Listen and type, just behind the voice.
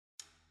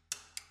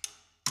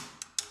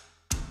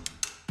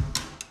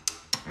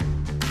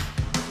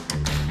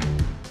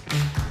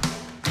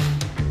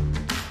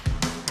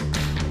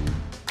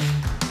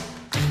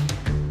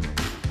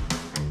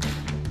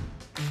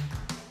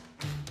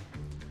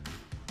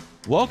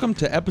Welcome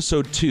to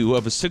episode 2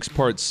 of a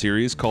 6-part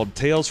series called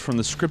Tales from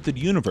the Scripted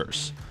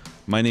Universe.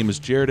 My name is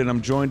Jared, and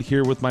I'm joined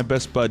here with my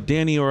best bud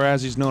Danny, or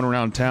as he's known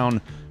around town,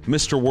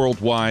 Mr.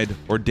 Worldwide,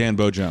 or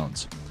Danbo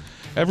Jones.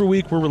 Every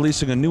week we're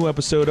releasing a new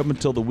episode up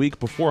until the week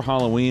before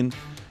Halloween,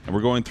 and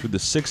we're going through the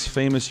 6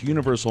 famous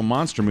Universal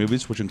monster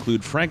movies, which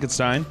include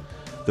Frankenstein,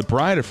 The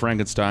Bride of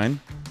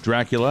Frankenstein,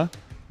 Dracula,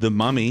 The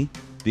Mummy,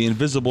 The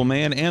Invisible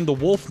Man, and The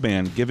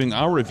Wolfman, giving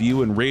our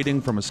review and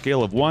rating from a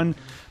scale of 1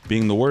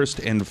 being the worst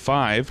and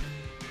 5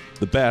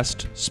 the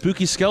best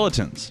spooky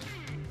skeletons.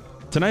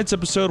 Tonight's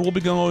episode we'll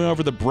be going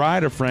over The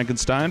Bride of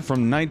Frankenstein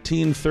from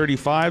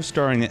 1935,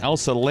 starring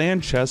Elsa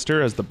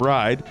Lanchester as the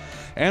bride,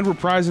 and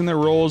reprising their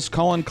roles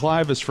Colin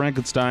Clive as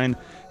Frankenstein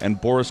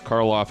and Boris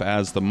Karloff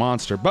as the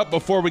monster. But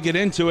before we get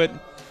into it,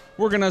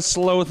 we're gonna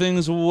slow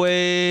things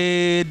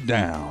way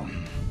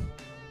down.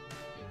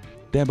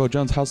 Danbo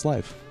Jones, how's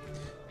life?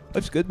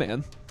 Life's good,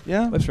 man.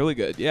 Yeah? Life's really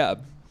good, yeah.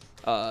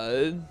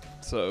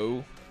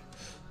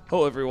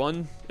 Hello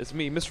everyone, it's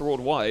me, Mr.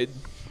 Worldwide.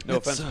 No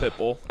offense,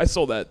 Pitbull. I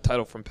stole that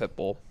title from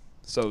Pitbull,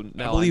 so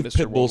now I believe I'm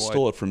Mr. Pitbull Worldwide.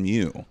 stole it from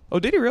you. Oh,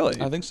 did he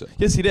really? I think so.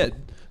 Yes, he did.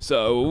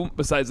 So,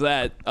 besides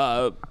that,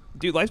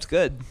 dude, life's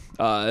good.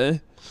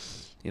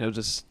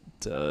 Just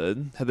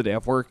had the day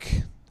off work,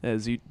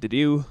 as you did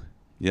you.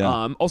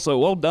 Yeah. Also,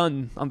 well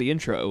done on the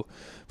intro.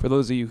 For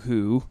those of you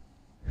who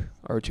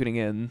are tuning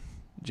in,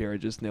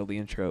 Jared just nailed the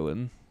intro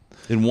In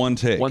one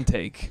take. One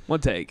take.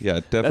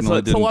 Yeah,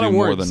 definitely that's a lot of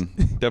words.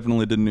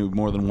 Definitely didn't do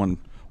more than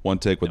one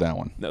take with that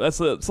one. No, that's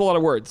a lot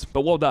of words,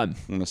 but well done.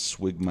 I'm gonna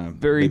swig my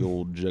big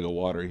old jug of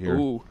water here.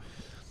 Ooh.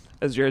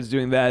 As Jared's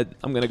doing that,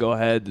 I'm gonna go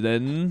ahead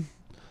and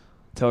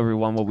tell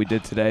everyone what we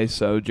did today.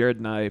 So Jared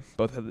and I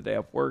both had the day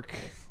off work,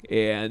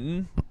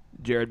 and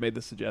Jared made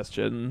the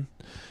suggestion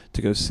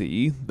to go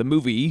see the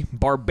movie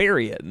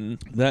Barbarian.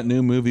 That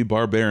new movie,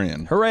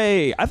 Barbarian.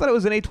 Hooray! I thought it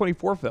was an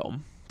A24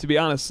 film, to be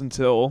honest,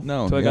 until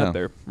I got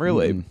there.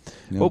 Really?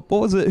 Yeah. What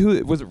was it?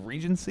 Who was it?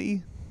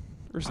 Regency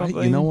or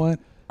something? You know what?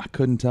 I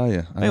couldn't tell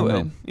you. I don't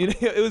know.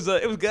 It was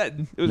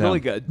good. It was really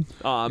good.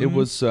 It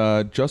was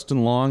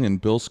Justin Long and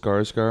Bill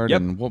Skarsgård.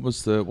 Yep. And what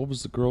was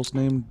the girl's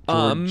name?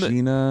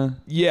 Georgina.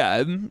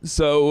 Yeah.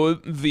 So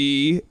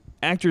the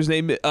actor's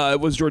name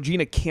was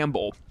Georgina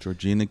Campbell.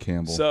 Georgina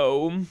Campbell.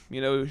 So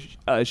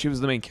she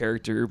was the main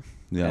character.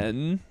 Yeah.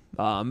 And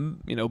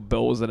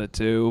Bill was in it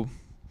too.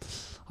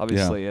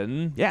 Obviously,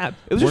 and it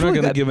was We're not going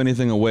to good. give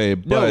anything away,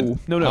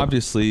 but no.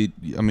 Obviously,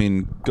 I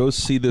mean, go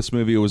see this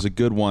movie. It was a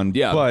good one.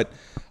 Yeah. But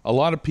a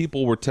lot of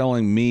people were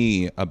telling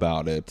me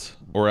about it,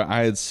 or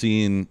I had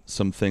seen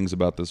some things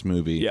about this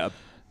movie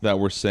that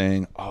were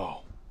saying,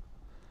 oh,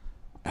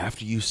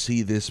 after you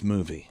see this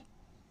movie,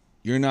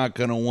 you're not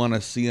going to want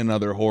to see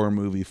another horror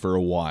movie for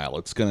a while.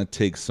 It's going to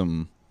take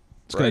some,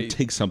 going to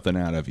take something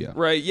out of you.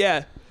 Right,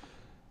 yeah.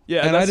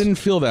 Yeah, and I didn't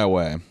feel that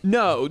way.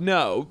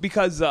 No,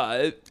 because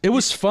it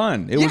was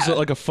fun. It was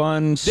like a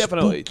fun,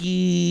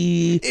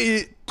 spooky,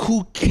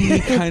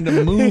 kooky kind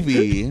of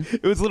movie.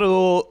 It was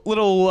little.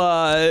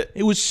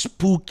 It was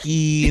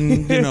spooky,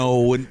 and it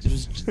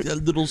was a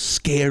little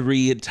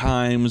scary at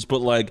times,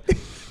 but like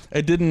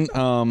it didn't.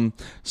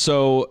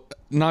 So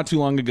not too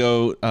long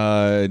ago,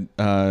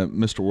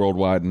 Mr.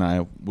 Worldwide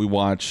and we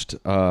watched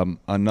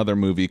another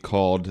movie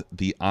called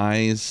The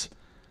Eyes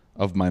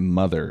of My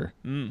Mother.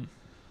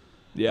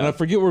 Yeah. And I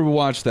forget where we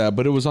watched that,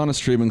 but it was on a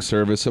streaming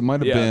service. It might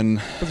have been...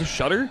 Was it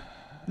Shudder?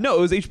 No, it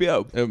was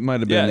HBO. It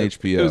might have been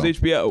HBO. It was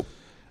HBO.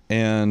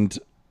 And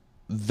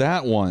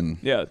that one...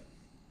 Yeah.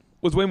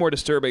 Was way more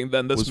disturbing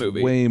than this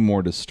movie. Way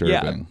more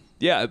disturbing.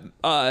 Yeah.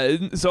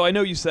 So I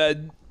know you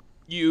said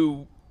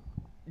you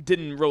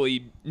didn't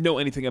really know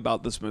anything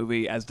about this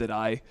movie, as did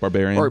I.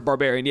 Barbarian? Or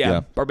Barbarian,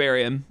 yeah.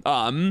 Barbarian.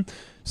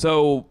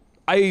 So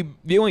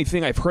the only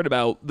thing I've heard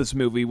about this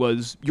movie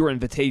was your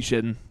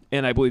invitation,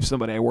 and I believe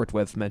somebody I worked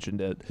with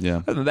mentioned it. Yeah.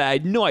 Other than that, I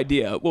had no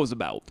idea what it was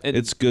about. And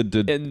it's good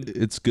to do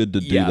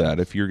that.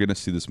 If you're going to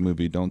see this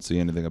movie, don't see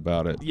anything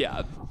about it.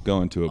 Yeah.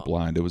 Go into it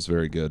blind. It was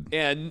very good.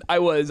 And I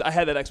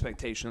had that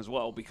expectation as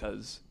well,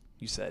 because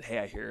you said, hey,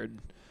 I heard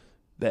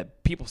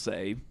that people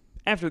say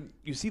after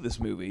you see this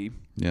movie,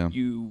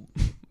 you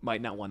might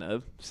not want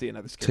to see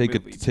another scary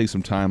movie. Take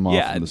some time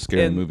off from the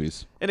scary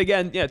movies. And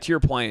again, to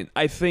your point,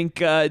 I think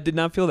did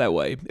not feel that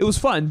way. It was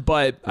fun,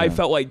 but I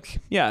felt like,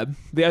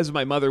 The Eyes of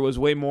My Mother was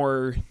way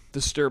more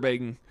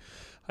disturbing.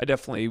 I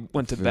definitely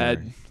went to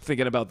bed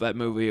thinking about that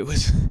movie. It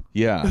was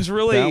it was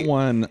really that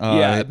one.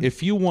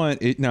 If you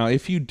want it now,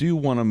 if you do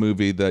want a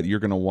movie that you're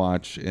gonna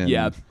watch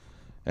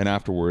and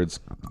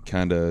afterwards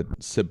kind of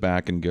sit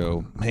back and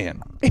go,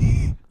 man,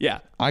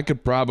 I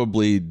could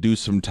probably do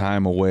some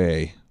time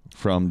away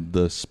from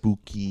the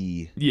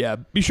spooky. Yeah,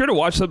 be sure to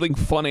watch something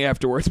funny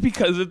afterwards,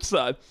 because it's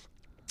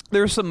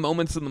there are some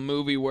moments in the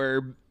movie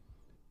where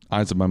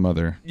Eyes of My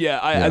Mother.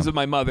 Eyes of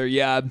My Mother.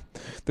 Yeah,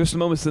 there's some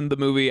moments in the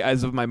movie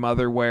Eyes of My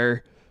Mother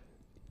where,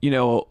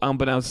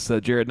 unbeknownst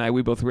to Jared and I,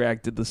 we both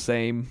reacted the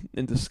same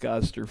in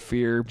disgust or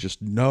fear.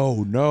 Just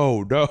no,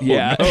 no.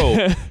 Yeah.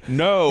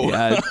 No.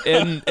 Yeah,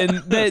 and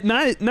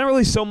not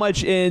really so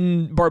much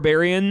in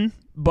Barbarian.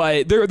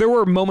 But there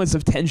were moments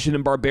of tension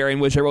in Barbarian,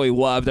 which I really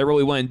loved. I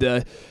really wanted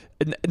to,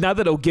 not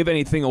that it'll give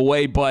anything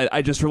away, but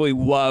I just really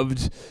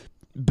loved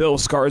Bill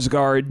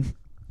Skarsgård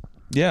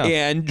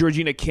and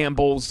Georgina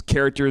Campbell's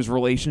character's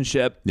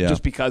relationship,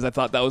 just because I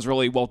thought that was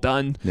really well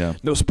done. Yeah.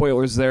 No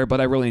spoilers there,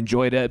 but I really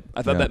enjoyed it.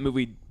 I thought that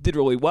movie did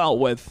really well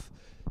with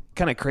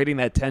kind of creating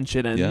that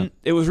tension, and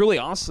it was really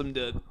awesome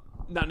to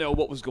not know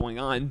what was going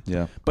on.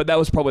 Yeah. But that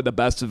was probably the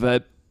best of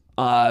it.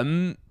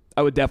 I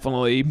would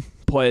definitely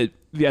put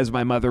As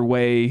My Mother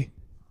way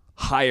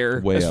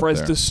higher as far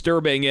as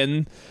disturbing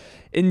and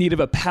in need of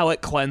a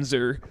palate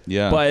cleanser.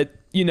 Yeah. But,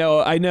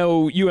 I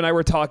know you and I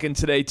were talking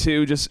today,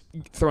 too, just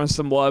throwing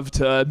some love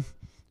to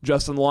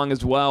Justin Long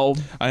as well.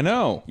 I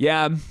know.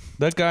 Yeah.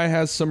 That guy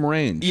has some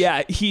range.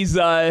 Yeah, he's...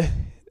 the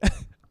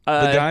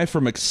guy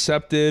from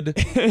Accepted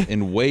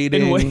and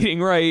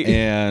Waiting. Right.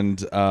 And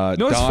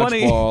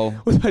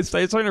Dodgeball. Funny?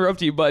 Sorry to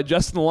interrupt you, but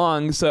Justin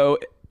Long, so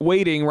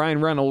Waiting,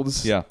 Ryan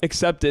Reynolds. Yeah.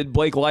 Accepted,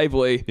 Blake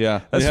Lively.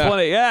 Yeah. That's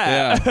funny.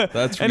 Yeah.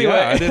 That's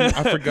anyway.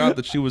 I forgot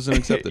that she was in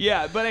Accepted.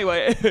 Yeah, but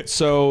anyway.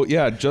 So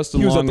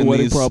Justin Long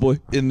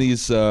in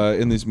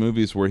these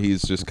movies where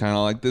he's just kind of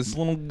like this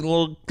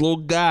little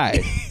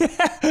guy,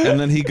 and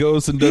then he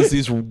goes and does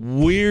these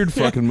weird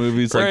fucking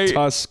movies like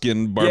Tusk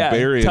and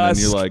Barbarian, and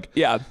you're like,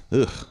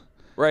 ugh,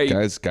 right,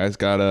 guys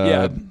got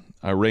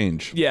a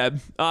range. Yeah,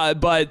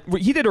 but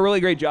he did a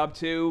really great job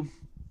too,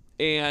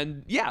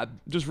 and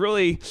just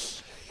really.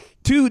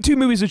 Two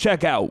movies to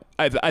check out.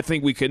 I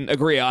think we can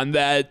agree on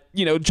that.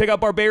 Check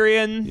out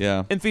Barbarian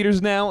in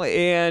theaters now,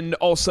 and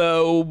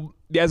also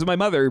The Eyes of My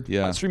Mother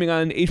streaming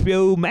on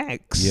HBO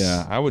Max.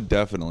 Yeah, I would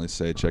definitely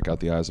say check out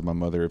The Eyes of My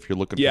Mother if you're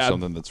looking for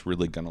something that's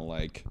really gonna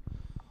like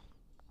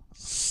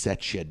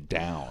set you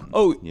down.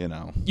 Oh,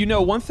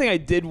 one thing I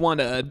did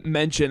want to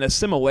mention, a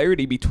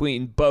similarity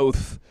between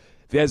both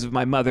The Eyes of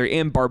My Mother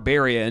and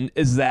Barbarian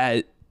is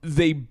that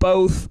they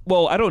both.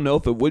 Well, I don't know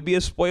if it would be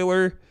a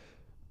spoiler.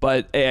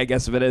 But hey, I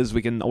guess if it is,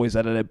 we can always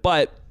edit it.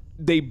 But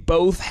they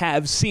both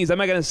have scenes. I'm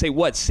not going to say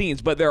what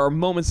scenes, but there are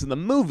moments in the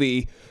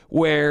movie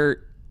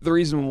where the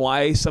reason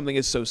why something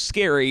is so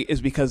scary is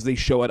because they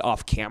show it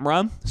off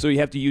camera. So you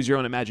have to use your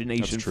own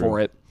imagination for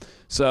it.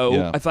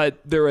 So I thought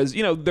there was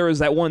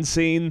that one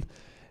scene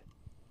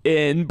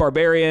in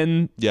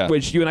Barbarian,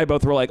 which you and I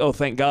both were like, oh,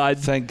 thank God.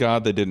 Thank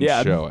God they didn't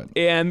show it.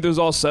 And there's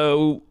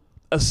also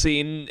a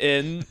scene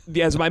in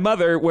The Eyes of My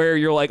Mother where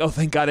you're like, oh,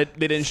 thank God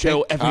they didn't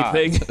show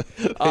everything.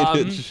 They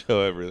didn't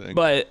show everything.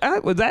 But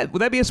would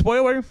that be a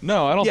spoiler?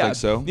 No, I don't think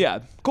so.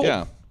 Yeah, cool.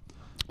 Yeah.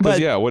 I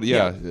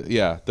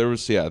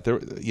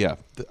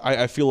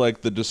feel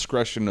like the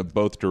discretion of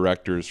both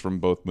directors from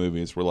both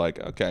movies were like,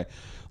 okay,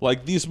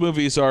 like these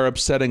movies are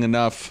upsetting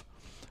enough.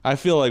 I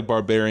feel like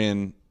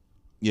Barbarian,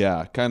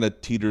 kind of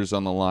teeters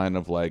on the line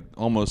of like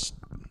almost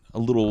a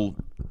little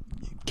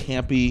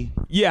campy.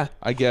 Yeah.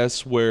 I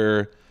guess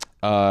where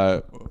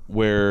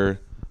The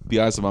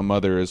Eyes of My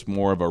Mother is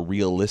more of a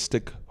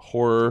realistic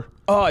horror.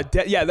 Oh,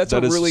 that's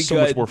a really so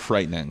good. much more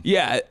frightening.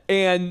 Yeah,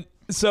 and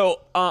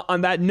so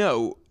on that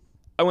note,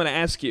 I want to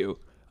ask you.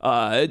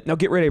 Now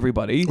get ready,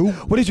 everybody. Ooh.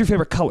 What is your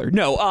favorite color?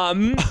 No,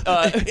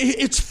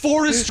 it's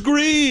forest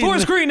green.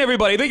 Forest green,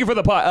 everybody. Thank you for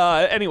the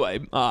pot. Anyway,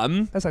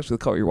 that's actually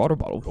the color of your water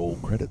bottle. Roll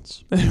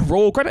credits.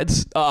 Roll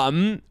credits.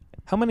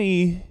 How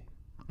many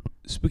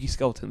spooky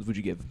skeletons would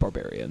you give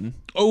Barbarian?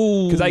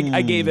 Oh, because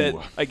I gave it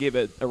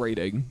a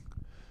rating.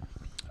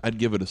 I'd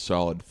give it a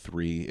solid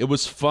 3. It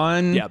was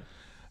fun. Yeah.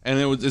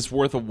 And it's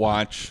worth a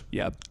watch.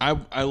 Yeah. I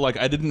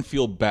didn't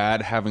feel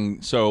bad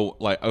having so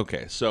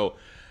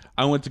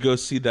I went to go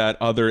see that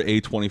other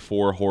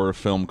A24 horror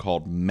film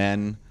called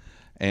Men,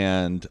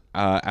 and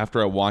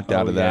after I walked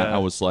out of that, I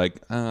was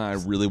like, I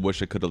really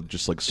wish I could have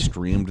just like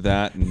streamed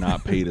that and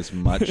not paid as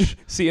much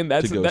see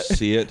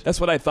it. That's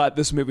what I thought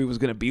this movie was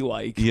going to be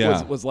like.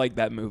 Yeah. Was like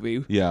that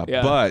movie. Yeah.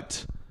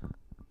 But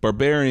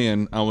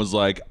Barbarian, I was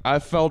like, I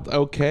felt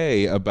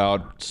okay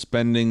about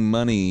spending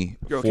money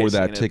for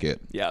that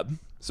ticket. Yeah.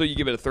 So you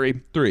give it a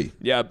 3? 3.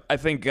 Yeah. I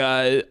think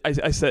I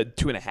said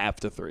 2.5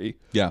 to 3.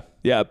 Yeah.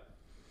 Yeah.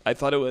 I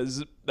thought it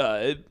was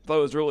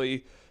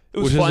really. It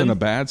was Which fun. isn't a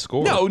bad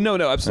score. No,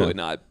 absolutely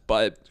not.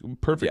 But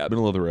perfect,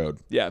 middle of the road.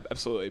 Yeah,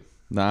 absolutely.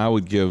 Now I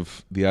would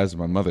give The Eyes of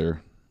My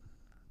Mother.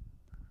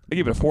 I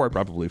give it a 4.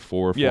 Probably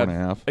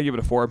 4.5. I give it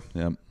a 4.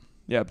 Yep.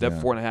 Yeah, that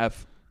 4.5.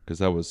 Because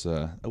that was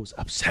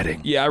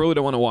upsetting. Yeah, I really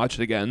don't want to watch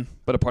it again,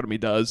 but a part of me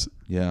does.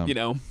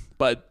 Yeah.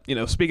 But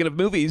speaking of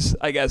movies,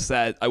 I guess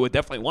that I would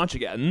definitely watch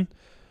again.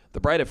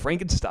 The Bride of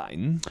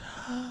Frankenstein.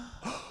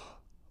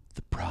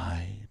 The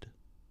Bride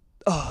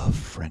of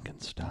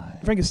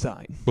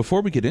Frankenstein.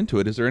 Before we get into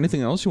it, is there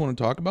anything else you want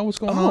to talk about? What's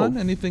going on?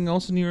 Anything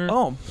else in your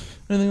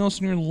life,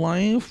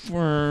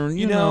 or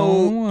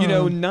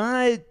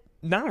not.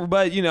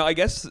 But I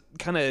guess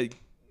kind of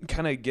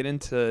get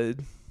into.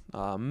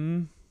 I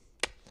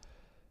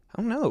don't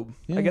know.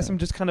 Yeah. I guess I'm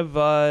just kind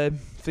of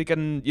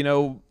thinking.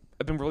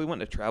 I've been really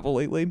wanting to travel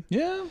lately.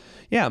 Yeah.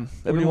 Yeah.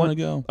 Where do you want to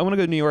go? I want to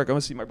go to New York. I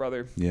want to see my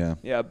brother. Yeah.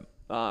 Yeah.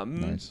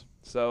 Nice.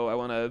 So I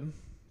want to.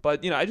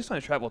 But I just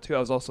want to travel too. I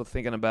was also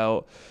thinking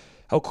about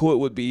how cool it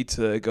would be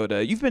to go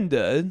to. You've been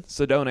to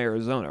Sedona,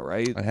 Arizona,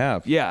 right? I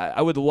have. Yeah,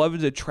 I would love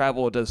to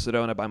travel to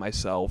Sedona by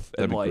myself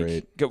and That'd be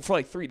great. go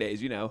for 3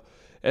 days,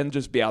 and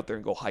just be out there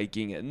and go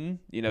hiking and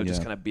just Yeah.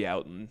 kind of be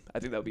out, and I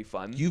think that would be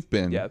fun. You've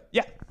been. Yeah.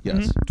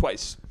 Yes.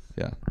 Twice.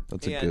 Yeah.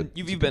 That's a And good.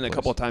 You've that's a been good a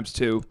couple of place. times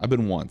too. I've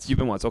been once. You've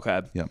been once,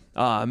 okay. Yeah.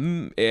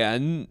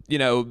 And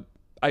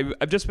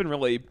I've just been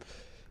really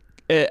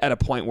at a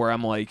point where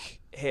I'm like,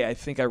 hey, I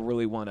think I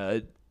really want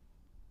to.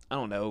 I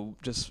don't know,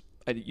 just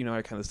I kind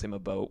of the same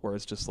boat where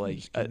it's just like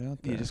Just get out you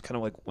there. just kind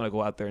of like want to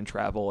go out there and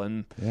travel,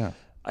 and Yeah.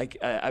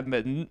 I've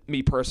been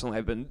me personally.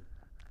 I've been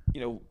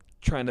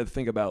trying to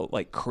think about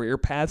like career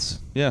paths.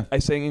 Yeah. I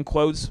say in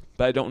quotes,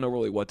 but I don't know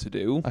really what to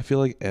do. I feel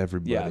like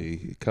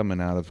everybody coming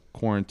out of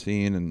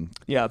quarantine and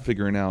Yeah.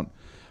 figuring out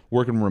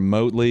working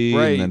remotely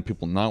Right. and then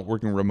people not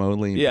working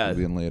remotely and Yeah. people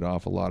being laid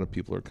off. A lot of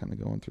people are kind of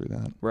going through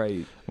that.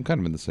 Right. I'm kind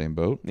of in the same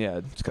boat. Yeah.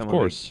 It's kind Of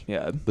course.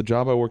 yeah. The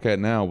job I work at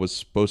now was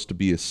supposed to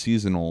be a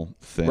seasonal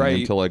thing Right.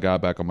 until I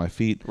got back on my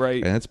feet.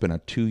 Right. And it's been a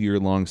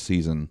 2-year-long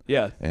season.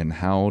 Yeah. And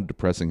how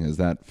depressing has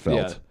that felt?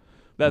 Yeah.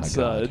 That's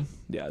God.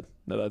 yeah.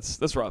 No,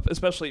 that's rough,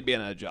 especially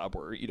being at a job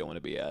where you don't want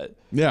to be at.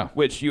 Yeah.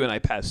 Which you and I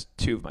passed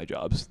 2 of my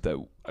jobs that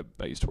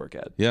I used to work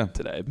at. Yeah.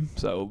 Today,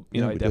 so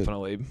Yeah, I we did.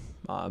 definitely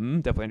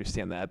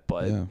understand that,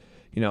 but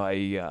Yeah.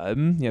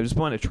 I just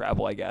want to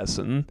travel, I guess,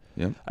 and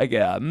Yep.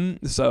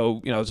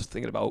 so I was just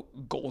thinking about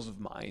goals of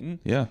mine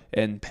Yeah.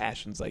 and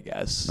passions, I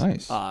guess.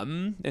 Nice.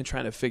 And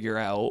trying to figure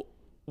out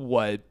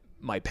what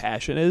my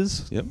passion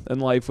is Yep. in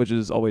life, which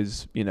is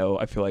always,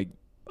 I feel like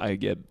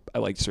I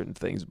like certain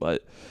things,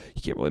 but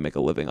you can't really make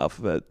a living off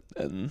of it.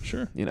 And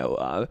Sure.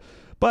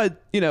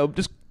 but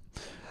just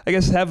I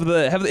guess have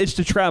the itch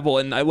to travel,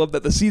 and I love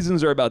that the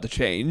seasons are about to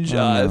change.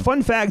 Yeah.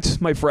 Fun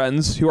fact, my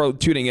friends who are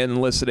tuning in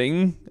and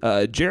listening,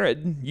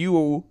 Jared,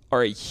 you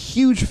are a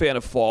huge fan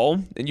of fall,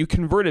 and you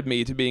converted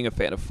me to being a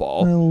fan of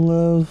fall.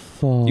 love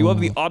fall. You love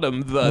the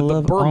autumn,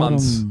 the burr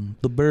months.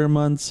 The burr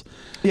months.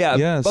 Yeah.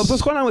 Yes. But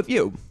what's going on with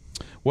you?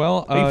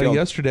 Well, How you feel?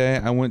 yesterday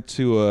I went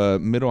to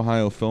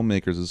Mid-Ohio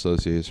Filmmakers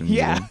Association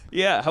meeting.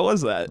 Yeah. How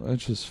was that?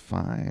 Which is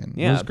fine.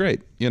 It Yeah. was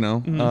great.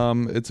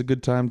 It's a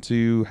good time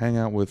to hang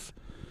out with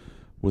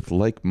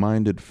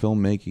like-minded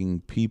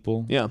filmmaking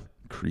people, Yeah.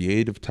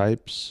 creative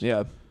types.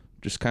 Yeah.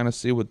 Just kind of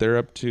see what they're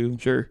up to.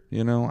 Sure.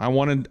 I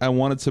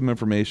wanted some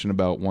information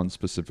about one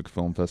specific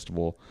film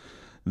festival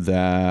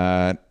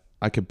that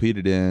I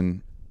competed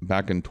in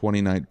back in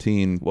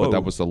 2019, Whoa. but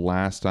that was the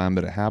last time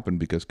that it happened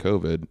because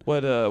COVID.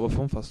 What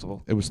film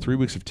festival? It was 3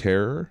 weeks of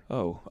terror.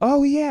 Oh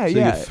yeah, So you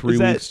yeah. get 3 Is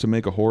that- weeks to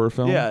make a horror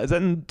film. Yeah, is that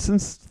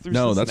through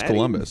No, that's Cincinnati?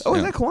 Columbus. Oh, is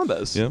Yeah. that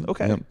Columbus? Yep,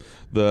 Okay. yep.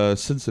 The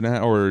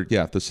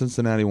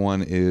Cincinnati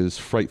one is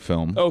Fright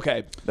Film.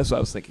 Okay, that's what I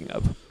was thinking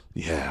of.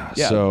 Yeah.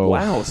 Yeah. So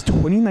wow, it's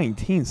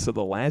 2019. So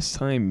the last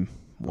time.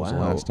 that was Wow.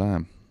 the last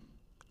time.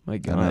 My I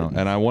God. know.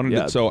 And I wanted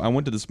Yeah. to. So I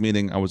went to this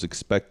meeting. I was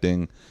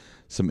expecting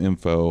some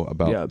info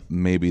about Yeah.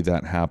 maybe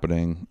that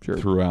happening Sure.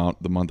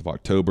 throughout the month of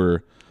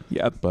October,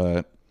 Yeah.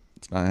 but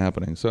it's not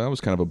happening. So that was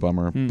kind of a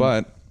bummer. Hmm.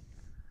 But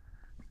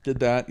did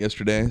that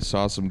yesterday.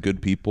 Saw some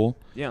good people.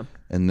 Yeah.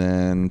 And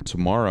then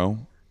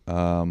tomorrow,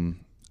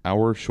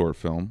 our short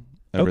film,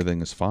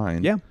 Everything is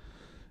Fine, Yeah.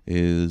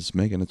 is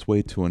making its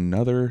way to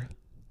another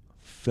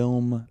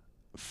film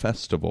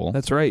festival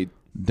That's right.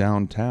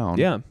 downtown.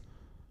 Yeah.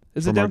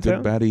 Is it from our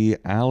downtown? good baddie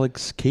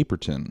Alex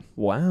Caperton.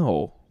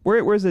 Wow.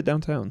 Where is it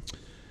downtown?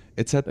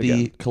 It's at the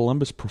Again.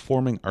 Columbus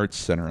Performing Arts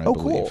Center, I Oh,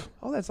 believe. cool.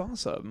 Oh, that's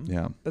awesome.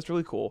 Yeah. That's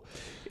really cool.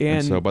 And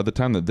And so by the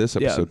time that this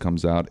Yeah. episode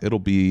comes out, it'll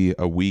be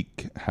a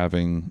week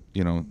having,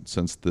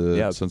 since the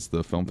Yeah.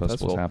 film festivals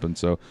Festival. happened.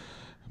 So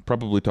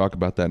probably talk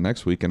about that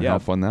next week and Yeah. how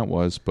fun that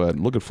was. But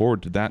looking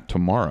forward to that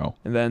tomorrow.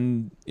 And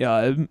then,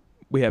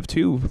 we have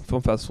 2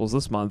 film festivals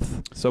this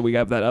month. So we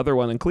have that other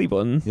one in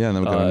Cleveland. Yeah, and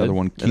then we got another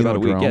one, in about a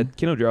week. Kinodrome. Yeah,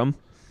 Kinodrome.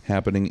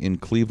 Happening in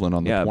Cleveland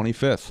on the Yeah.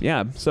 25th.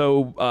 Yeah.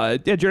 So,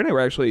 Jared and I were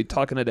actually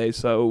talking today.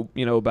 So,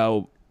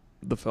 about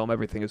the film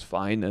Everything is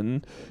Fine.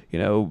 And,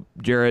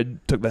 Jared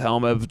took the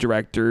helm of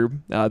director.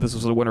 This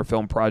was a winter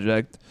film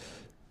project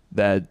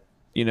that,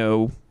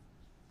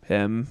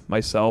 him,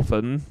 myself,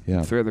 and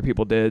Yeah. 3 other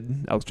people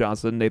did. Alex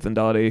Johnson, Nathan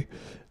Dottie,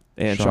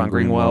 and Sean Sean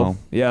Greenwell.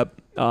 Greenwell.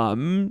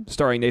 Yep.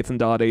 Starring Nathan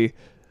Dottie.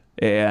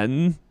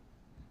 And,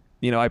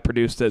 I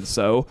produced it.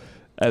 So,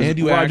 as And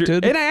you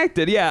acted? And I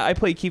acted, yeah. I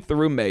played Keith the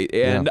roommate,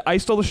 and Yeah. I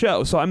stole the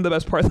show, so I'm the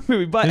best part of the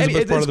movie. But He's the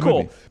best it's part of the cool.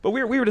 movie. But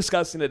we were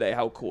discussing today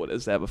how cool it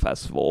is to have a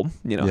festival,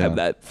 Yeah. have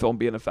that film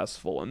be in a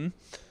festival, and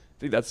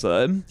I think that's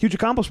a huge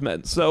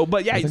accomplishment. So,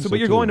 but yeah, I think but so,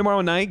 you're too. going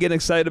tomorrow night, getting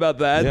excited about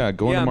that. Yeah,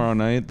 going tomorrow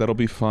night. That'll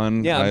be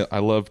fun. Yeah. I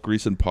love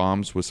greasing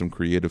palms with some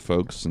creative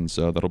folks, and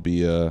so that'll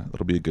be a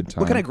good time.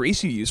 What kind of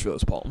grease you use for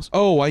those palms?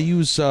 Oh, I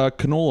use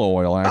canola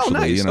oil actually.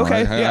 nice.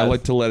 Okay, I yeah.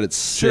 like to let it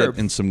sit Sure.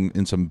 in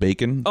some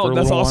bacon. Oh, for a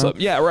that's little awesome.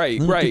 While. Yeah, right,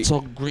 And then right. It gets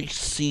all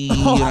greasy, and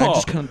I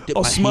just kind of dip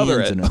I'll my smother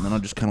hands it. in it, and then I'll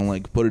just kind of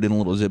like put it in a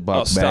little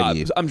Ziploc Oh, stop!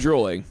 baggie. I'm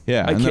drooling.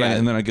 Yeah, I and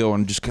can't. then I go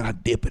and just kind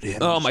of dip it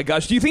in. Oh my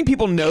gosh! Do you think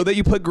people know that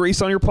you put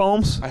grease on your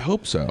palms? I hope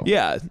hope so.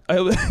 Yeah, I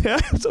hope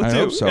so too. I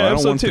hope so. Yeah, I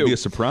don't want it too. to be a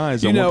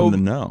surprise. I want them to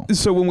know.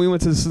 So when we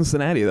went to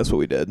Cincinnati, that's what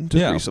we did.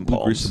 Just grease some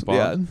palms. Grease some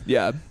palms.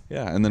 Yeah.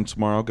 And then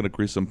tomorrow I'm gonna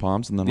grease some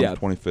palms, and then on the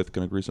 25th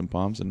gonna grease some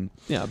palms, and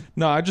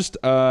No, I just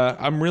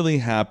I'm really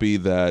happy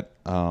that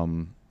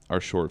our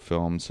short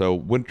film. So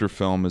Winter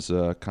Film is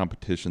a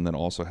competition that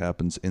also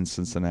happens in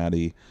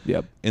Cincinnati.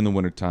 Yep. In the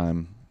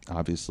wintertime,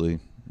 obviously.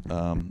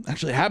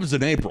 Actually, it happens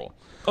in April.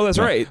 Oh, that's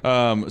right.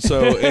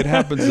 So it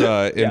happens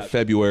in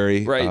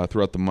February, right.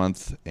 Throughout the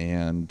month,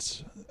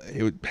 and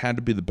it had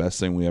to be the best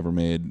thing we ever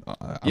made.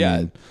 I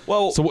mean,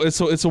 well, so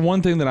it's the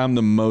one thing that I'm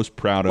the most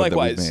proud of that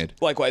we've made.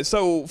 Likewise.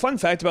 So, fun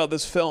fact about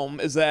this film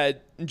is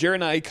that Jared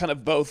and I kind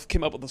of both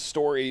came up with a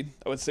story.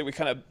 I would say we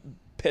kind of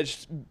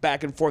pitched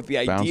back and forth the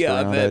idea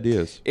of it,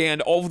 ideas.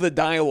 And all of the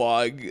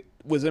dialogue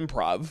was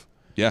improv.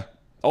 Yeah.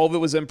 All of it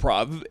was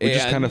improv. We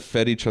just kind of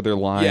fed each other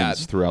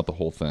lines throughout the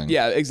whole thing.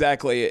 Yeah,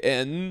 exactly.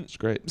 And it's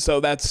great. So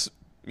that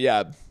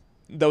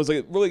was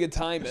a really good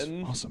time.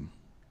 And awesome.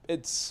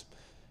 It's,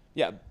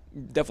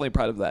 definitely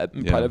proud of that.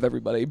 I'm proud of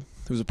everybody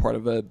who was a part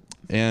of it.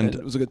 And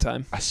it was a good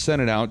time. I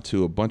sent it out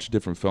to a bunch of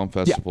different film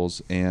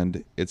festivals,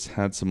 and it's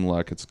had some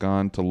luck. It's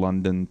gone to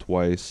London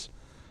twice.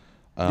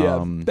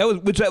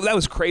 That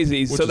was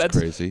crazy. So that's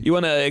crazy. You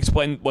want to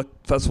explain what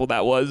festival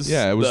that was?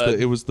 Yeah,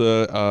 it was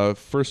the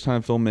First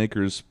Time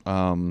Filmmakers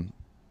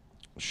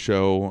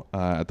show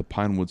at the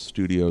Pinewood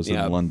Studios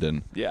in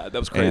London. Yeah, that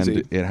was crazy.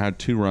 And it had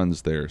 2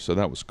 runs there, so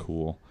that was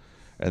cool.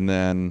 And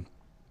then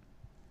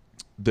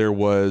there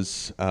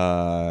was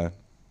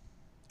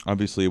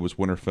obviously it was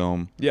Winter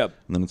Film. Yep.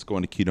 And then it's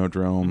going to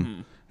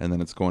Kinodrome, and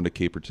then it's going to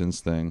Caperton's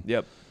thing.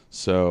 Yep.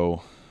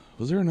 So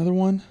was there another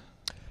one?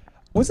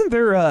 Wasn't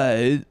there?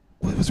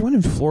 Was there one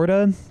in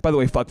Florida? By the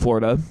way, fuck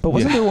Florida. But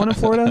wasn't there one in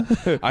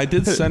Florida? I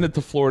did send it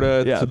to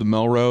Florida to the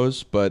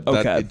Melrose, but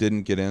it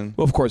didn't get in.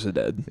 Well, of course it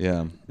did.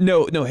 Yeah.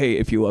 No. Hey,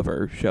 if you love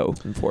our show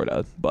in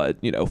Florida,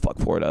 but fuck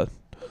Florida.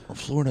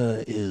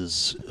 Florida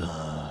is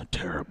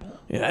terrible.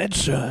 Yeah,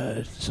 it's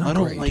not I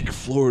don't great. like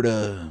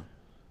Florida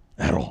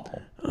at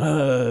all.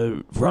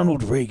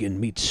 Ronald Reagan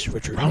meets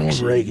Richard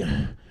Nixon.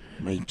 Reagan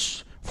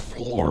meets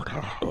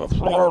Florida.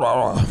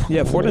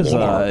 Yeah, Florida's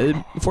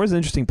an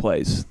interesting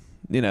place.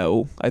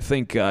 I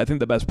think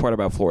the best part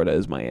about Florida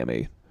is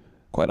Miami,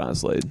 quite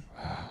honestly,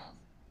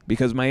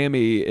 because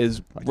Miami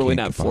is really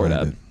not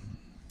Florida.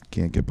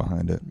 Can't get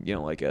behind it. You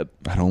don't like it?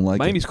 I don't like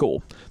Miami's it.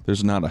 cool.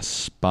 There's not a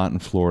spot in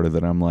Florida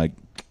that I'm like,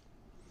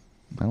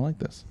 I like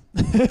this.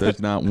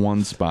 There's not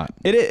one spot.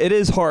 It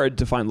is hard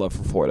to find love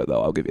for Florida,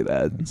 though. I'll give you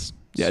that. It's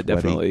yeah, sweaty.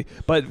 definitely.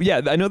 But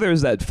yeah, I know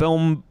there's that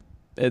film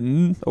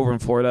over in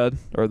Florida,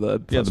 or the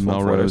festival in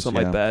Florida or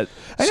something like that.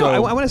 I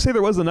want to say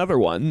there was another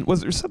one.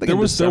 Was there something? There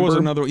was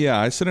another. Yeah,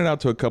 I sent it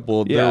out to a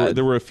couple. Yeah.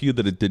 There were a few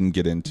that it didn't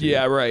get into.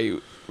 Yeah, right.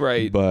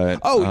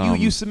 But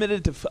you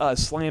submitted it to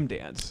Slam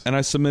Dance, and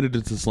I submitted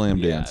it to Slam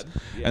Dance,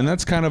 and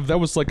that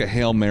was like a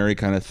Hail Mary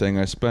kind of thing.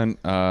 I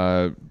spent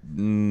more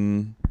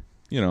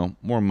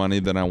money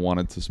than I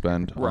wanted to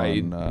spend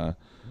on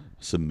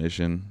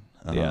submission.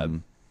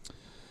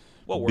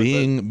 Well,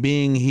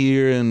 being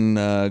here in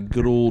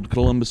good old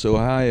Columbus,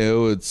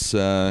 Ohio, it's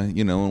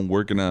and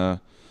working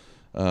the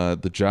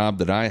job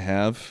that I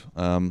have,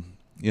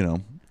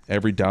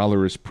 every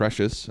dollar is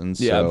precious, and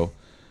so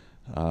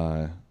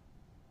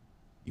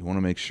you want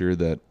to make sure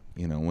that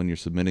when you're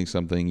submitting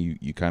something,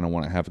 you kind of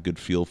want to have a good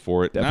feel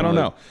for it. Definitely. And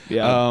I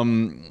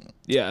don't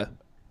know.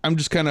 I'm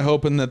just kind of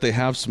hoping that they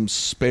have some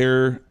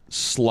spare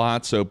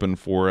slots open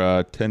for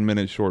a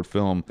 10-minute short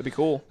film. That'd be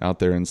cool. Out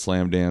there in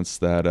Slam Dance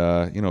that,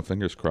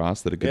 fingers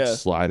crossed that it could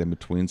slide in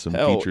between some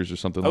features or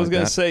something like that. I was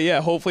going to say,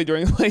 hopefully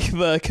during like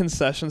the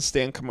concession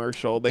stand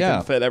commercial, they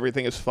can fit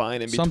Everything Is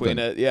Fine in between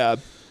it. Yeah.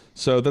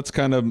 So that's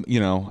kind of,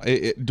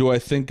 do I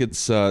think it's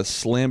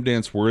Slam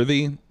Dance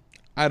worthy?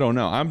 I don't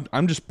know.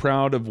 I'm just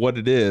proud of what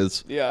it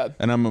is. Yeah.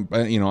 And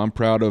I'm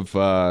proud of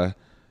the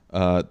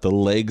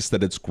legs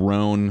that it's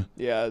grown.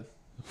 Yeah.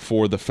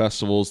 For the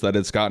festivals that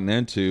it's gotten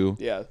into.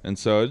 Yeah. And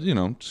so,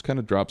 just kind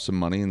of drop some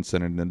money and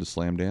send it into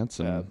Slam Dance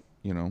and,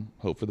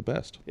 hope for the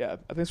best. Yeah. I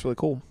think it's really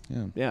cool.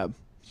 Yeah. Yeah.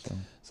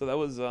 So that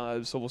was,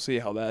 so we'll see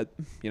how that,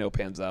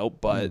 pans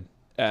out. But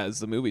as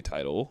the movie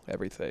title,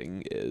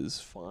 Everything Is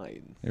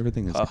Fine.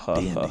 Everything is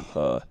dandy.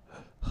 I'm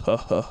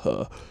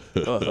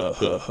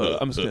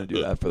just going to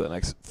do that for the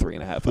next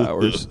 3.5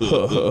 hours.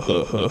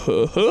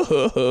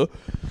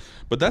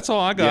 But that's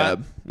all I got.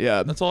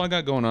 Yeah. That's all I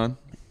got going on.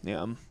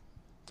 Yeah.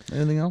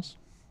 Anything else?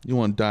 You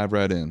want to dive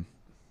right in?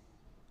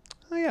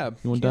 Oh yeah.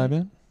 You want to dive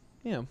in?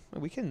 Yeah,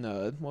 we can.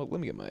 Well, let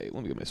me get my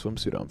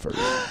swimsuit on first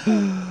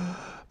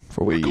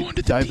before we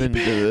dive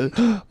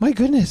into. My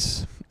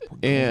goodness!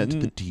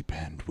 And the deep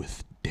end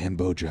with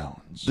Danbo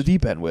Jones. The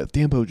deep end with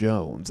Danbo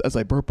Jones as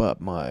I burp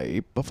up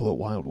my Buffalo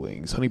Wild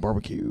Wings honey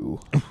barbecue.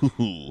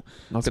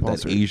 Not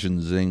sponsored. That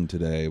Asian zing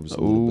today was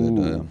a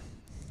little bit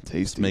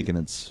tasty.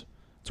 It's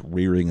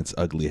rearing its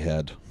ugly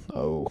head.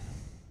 Oh,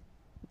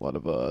 a lot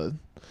of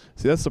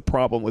See, that's the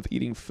problem with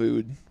eating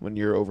food when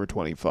you're over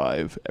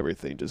 25.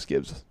 Everything just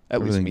gives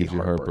least me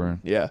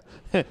heartburn. Yeah.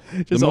 The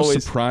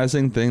most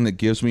surprising thing that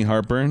gives me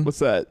heartburn. What's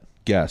that?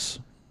 Guess.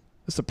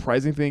 A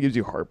surprising thing that gives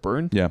you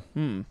heartburn? Yeah.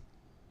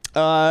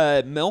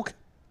 Milk?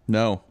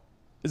 No.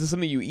 Is this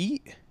something you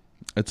eat?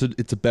 It's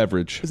a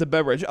beverage. It's a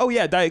beverage. Oh,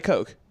 yeah, Diet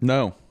Coke.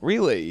 No.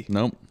 Really?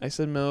 Nope. I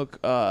said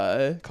milk.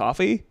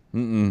 Coffee?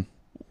 Mm-mm.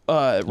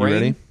 Rain? You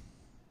ready?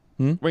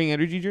 Rain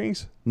energy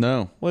drinks?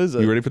 No. What is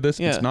it? You ready for this?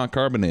 Yeah. It's not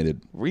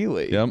carbonated.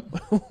 Really? Yep.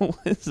 What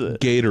is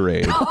it?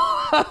 Gatorade.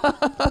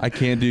 I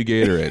can't do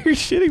Gatorade. You're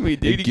shitting me,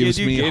 dude. It gives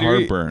me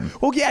heartburn.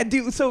 Well, yeah,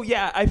 dude. So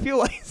yeah, I feel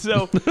like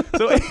so.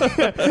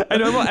 I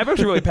know I'm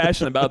actually really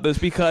passionate about this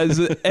because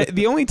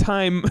the only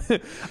time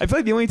I feel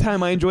like the only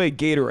time I enjoy a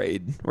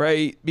Gatorade,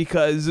 right?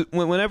 Because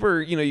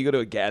whenever you go to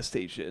a gas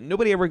station,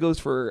 nobody ever goes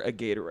for a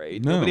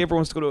Gatorade. No. Nobody ever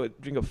wants to go to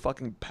drink a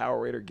fucking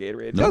Powerade or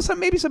Gatorade. Nope. No,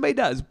 maybe somebody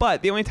does,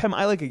 but the only time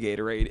I like a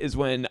Gatorade is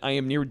when I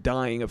am near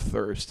dying of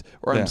thirst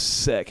or Yeah. I'm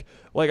sick.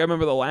 Like I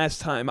remember the last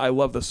time I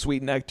loved the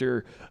sweet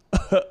nectar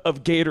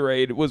of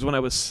Gatorade was when I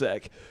was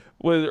sick.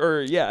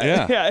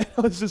 Yeah.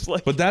 I was just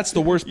like, But that's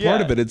the worst part Yeah,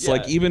 of it. It's yeah.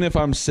 like even if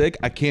I'm sick,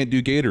 I can't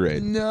do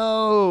Gatorade.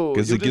 no,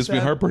 Because You'll it gives just me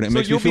heartburn. It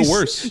makes me you'll feel be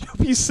worse.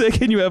 You'll be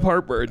sick and you have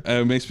heartburn.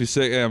 It makes me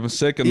sick. I'm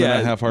sick and then Yeah,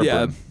 I have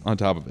heartburn yeah. on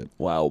top of it.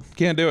 Wow.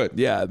 Can't do it.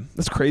 Yeah,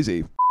 that's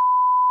crazy.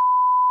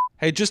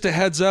 Hey, just a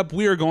heads up,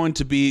 we are going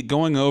to be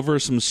going over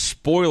some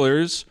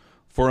spoilers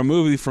for a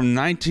movie from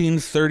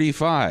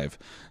 1935.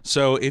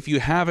 So if you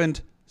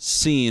haven't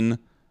seen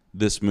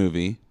this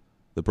movie,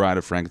 The Bride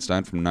of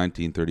Frankenstein from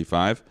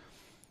 1935,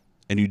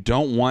 and you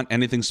don't want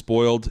anything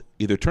spoiled,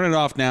 either turn it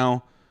off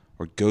now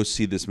or go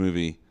see this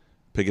movie.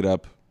 Pick it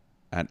up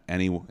at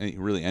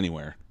really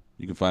anywhere.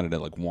 You can find it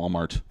at like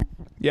Walmart.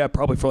 Yeah,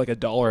 probably for like $1 at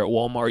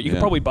Walmart. You Yeah. can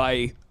probably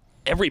buy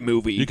every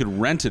movie. You could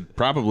rent it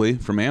probably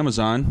from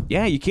Amazon,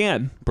 Yeah, you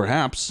can.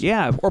 perhaps.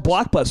 Yeah, or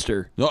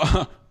Blockbuster.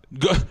 Go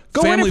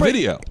in Family for-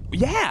 Video.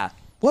 Yeah.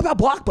 What about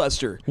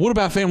Blockbuster? What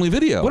about Family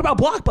Video? What about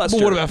Blockbuster?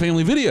 But what about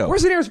Family Video?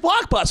 Where's the nearest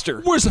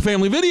Blockbuster? Where's the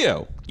Family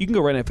Video? You can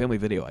go rent a Family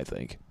Video, I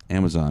think.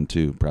 Amazon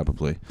too,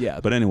 probably. Yeah.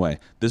 But anyway,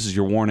 this is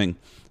your warning.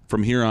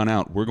 From here on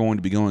out, we're going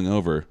to be going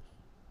over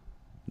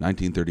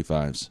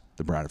 1935's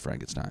The Bride of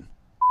Frankenstein.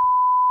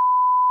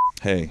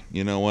 Hey,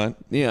 you know what?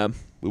 Yeah.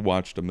 We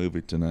watched a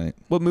movie tonight.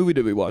 What movie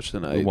did we watch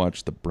tonight? We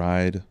watched The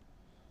Bride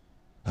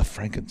of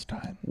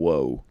Frankenstein.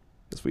 Whoa.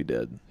 Yes, we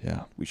did.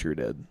 Yeah. We sure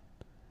did.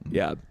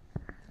 Yeah.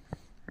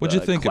 What'd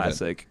you think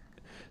classic.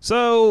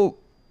 So,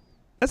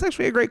 that's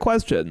actually a great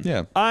question.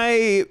 Yeah. I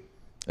of it?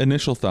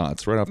 Initial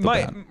thoughts right off the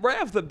bat. right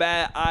off the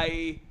bat,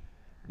 I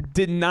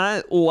did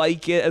not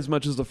like it as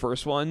much as the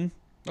first one,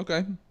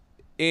 Okay.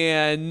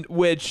 and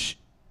which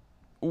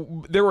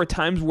there were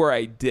times where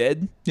I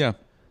did. Yeah.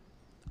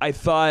 I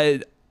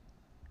thought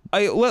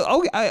I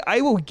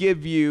will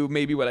give you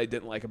maybe what I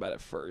didn't like about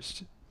it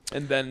first,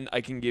 and then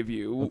I can give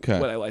you Okay.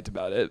 what I liked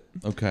about it.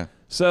 Okay.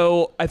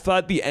 So I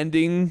thought the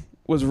ending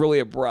was really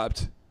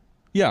abrupt,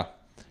 Yeah.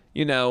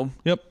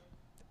 Yep.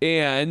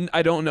 And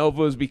I don't know if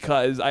it was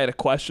because I had a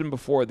question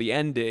before the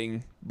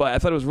ending, but I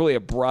thought it was really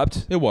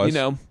abrupt. It was.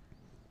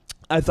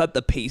 I thought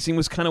the pacing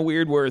was kind of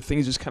weird where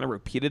things just kind of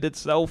repeated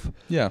itself.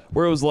 Yeah.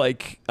 Where it was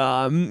like,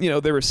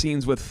 there were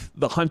scenes with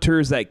the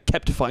hunters that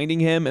kept finding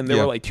him, and there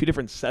Yeah. were like two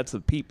different sets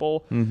of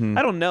people. Mm-hmm.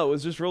 I don't know. It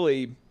was just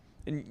really,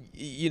 and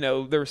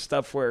there was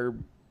stuff where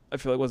I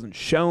feel like wasn't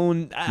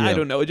shown. I Yeah.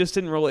 don't know. It just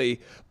didn't really.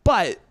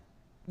 But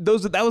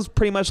that was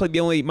pretty much like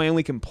my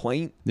only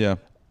complaint. Yeah.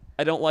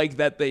 I don't like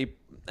that they.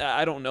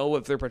 I don't know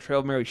if their portrayal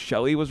of Mary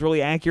Shelley was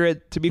really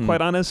accurate. To be quite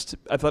honest,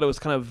 I thought it was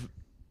kind of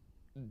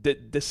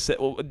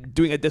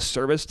doing a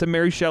disservice to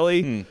Mary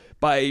Shelley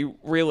by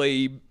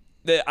really.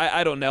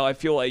 I don't know. I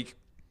feel like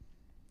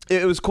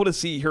it was cool to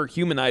see her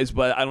humanized,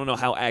 but I don't know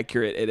how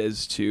accurate it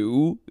is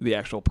to the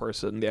actual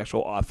person, the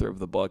actual author of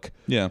the book.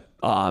 Yeah.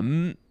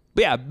 But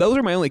yeah, those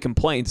are my only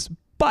complaints.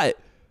 But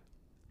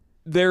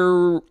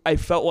I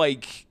felt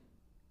like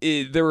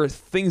there were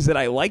things that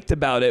I liked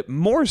about it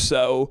more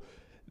so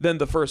than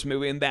the first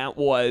movie, and that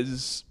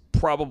was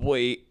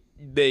probably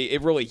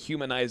it really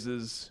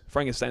humanizes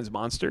Frankenstein's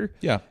monster.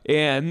 Yeah.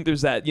 And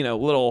there's that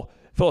little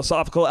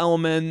philosophical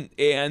element,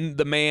 and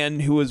the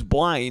man who was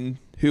blind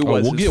who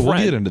was his friend. We'll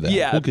get into that.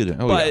 Yeah, We'll get in.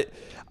 but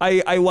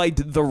I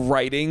liked the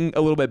writing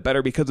a little bit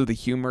better because of the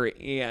humor,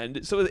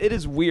 and so it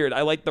is weird.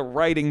 I like the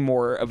writing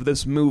more of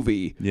this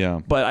movie. Yeah.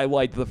 But I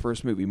liked the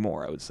first movie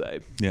more, I would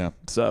say. Yeah.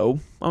 So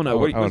I don't know. I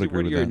would What agree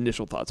are with your that.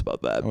 initial thoughts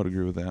about that? I would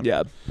agree with that.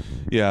 Yeah.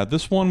 Yeah,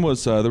 this one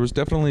was there was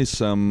definitely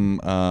some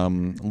a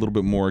little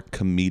bit more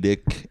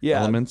comedic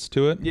elements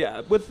to it.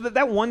 Yeah, with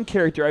that one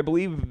character, I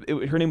believe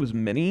her name was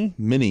Minnie.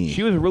 Minnie.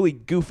 She was really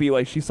goofy.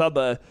 Like she saw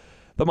the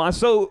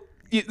monster.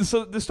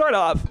 So to start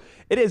off,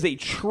 it is a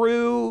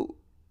true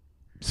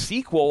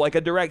sequel, like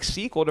a direct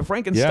sequel to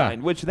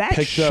Frankenstein, which that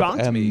picked shocked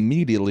up me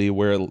immediately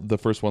where the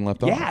first one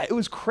left off. Yeah, it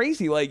was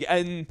crazy. Like,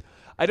 and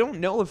I don't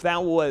know if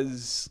that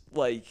was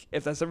like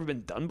if that's ever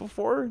been done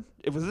before.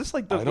 It was this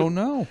like the I don't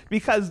know.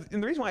 because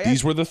and the reason why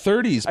These were the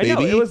 30s, baby. I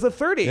know it was the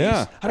 30s.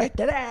 Yeah.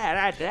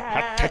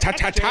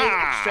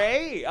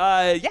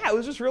 Yeah, it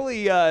was just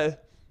really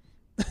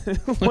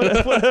What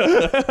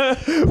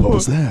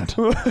was that?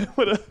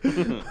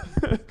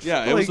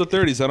 Yeah, it was the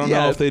 30s. I don't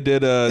know if they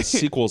did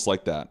sequels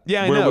like that.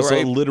 Yeah, I where know, it was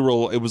right? a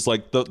literal. It was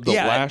like the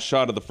Yeah. last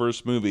shot of the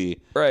first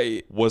movie,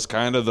 Right. was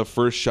kind of the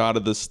first shot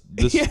of this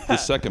Yeah. the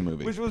second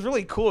movie. Which was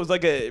really cool. It was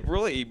like a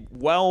really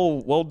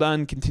well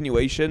done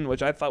continuation,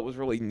 which I thought was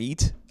really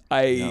neat.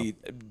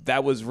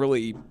 That was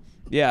really,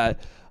 yeah.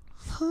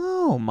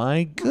 Oh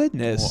my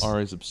goodness. Well,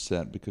 Ari's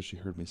upset because she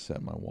heard me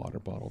set my water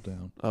bottle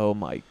down. Oh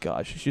my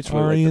gosh. She's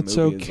really Ari, like the it's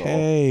movie is all.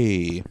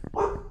 okay.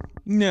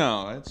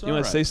 No, it's You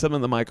want to say something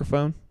in the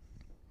microphone?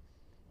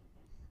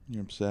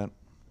 You're upset.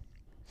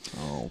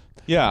 Oh.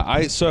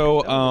 Yeah,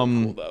 so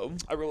Cool though.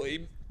 I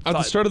really at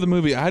the start of the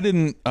movie, I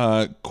didn't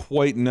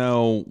quite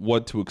know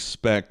what to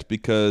expect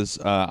because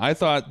I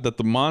thought that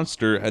the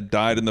monster had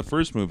died in the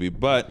first movie,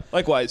 but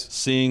likewise.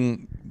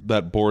 seeing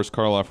that Boris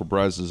Karloff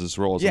reprises his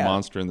role as a Yeah.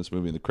 monster in this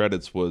movie in the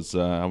credits was,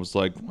 I was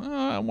like,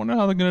 I wonder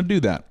how they're going to do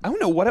that. I don't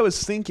know what I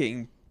was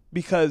thinking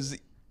because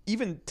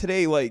even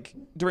today, like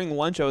during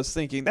lunch, I was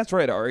thinking, that's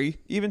right, Ari.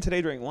 Even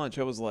today during lunch,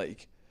 I was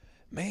like,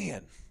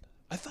 man,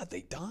 I thought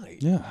they died.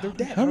 Yeah. They're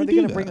dead. How How do are they they do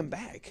going to that? bring them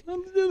back? How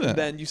do they do that?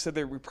 Then you said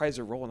they reprised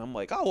their role, and I'm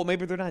like, oh, well,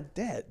 maybe they're not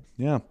dead.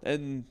 Yeah.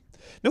 And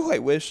you know who I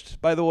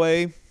wished, by the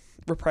way,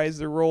 reprised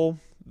their role?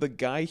 The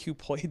guy who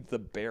played the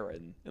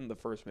Baron in the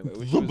first movie. I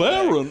wish he was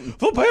back.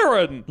 The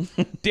Baron!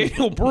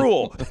 Daniel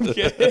Bruhl.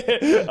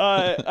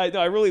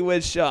 I really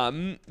wish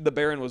the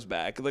Baron was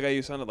back. The guy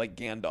who sounded like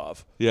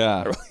Gandalf.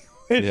 Yeah.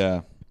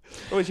 Yeah.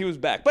 I wish he was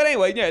back. But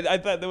anyway, yeah, I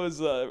thought that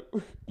was...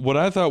 What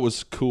I thought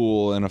was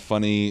cool and a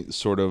funny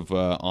sort of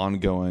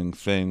ongoing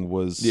thing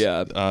was,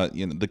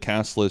 the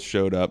cast list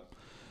showed up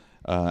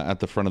at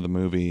the front of the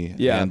movie,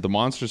 and the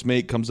monster's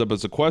mate comes up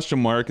as a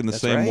question mark in the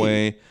same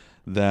way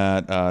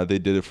that they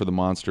did it for the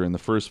monster in the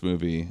first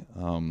movie.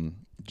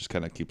 Just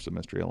kind of keeps the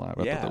mystery alive.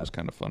 I thought that was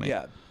kind of funny.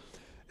 Yeah,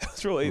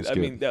 that's really. I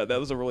mean, that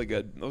was a really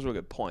good. That was a really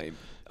good point.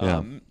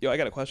 Yeah. I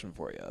got a question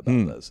for you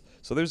about this.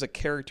 So there's a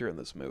character in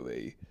this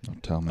movie.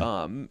 Don't tell me.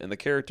 And the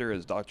character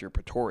is Dr.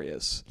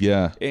 Pretorius.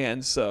 Yeah.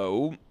 And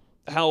so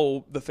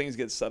how the things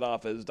get set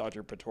off is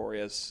Dr.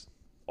 Pretorius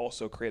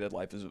also created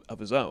life of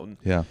his own.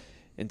 Yeah.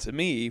 And to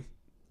me,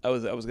 I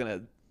was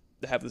gonna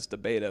have this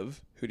debate of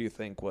who do you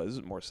think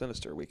was more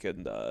sinister. We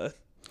could.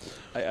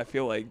 I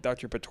feel like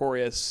Dr.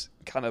 Pretorius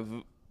kind of.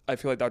 I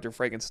feel like Dr.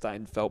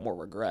 Frankenstein felt more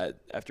regret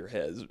after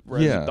his,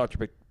 whereas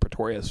Dr.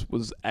 Pretorius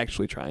was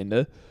actually trying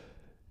to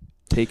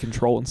take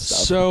control and stuff.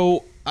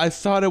 So I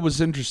thought it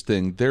was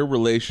interesting. Their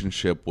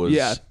relationship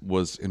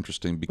was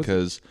interesting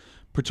because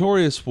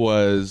Pretorius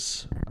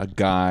was a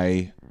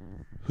guy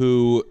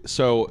who.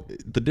 So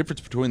the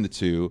difference between the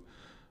two,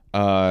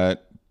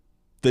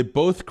 they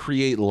both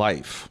create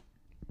life,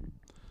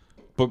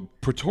 but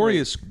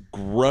Pretorius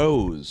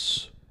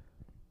grows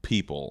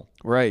people.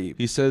 Right.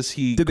 He says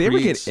he Did they ever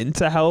get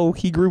into how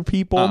he grew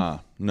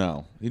people?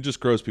 No. He just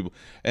grows people.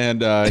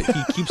 And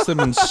he keeps them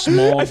in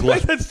small I feel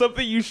like that's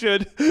something you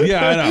should.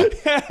 Yeah, I know.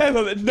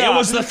 No. It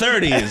was the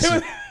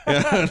 30s.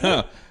 Yeah,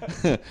 no.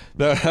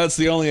 That's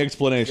the only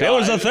explanation. It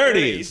was the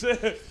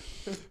 30s.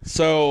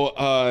 So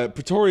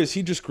Pretorius,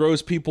 he just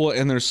grows people,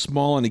 and they're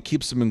small, and he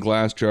keeps them in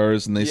glass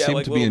jars, and they seem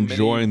like to be little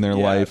enjoying their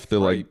life. They're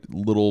right. like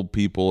little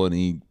people, and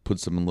he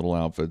puts them in little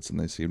outfits, and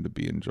they seem to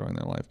be enjoying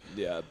their life.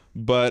 Yeah.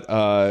 But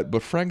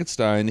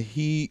Frankenstein,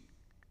 he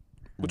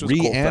Which was a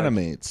cool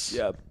reanimates.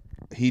 Yeah.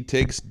 He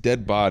takes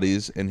dead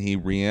bodies and he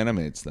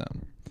reanimates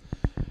them.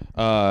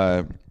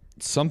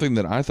 Something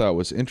that I thought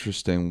was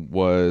interesting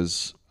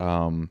was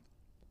when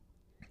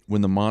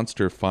the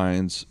monster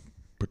finds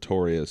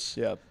Pretorius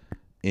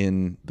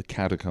in the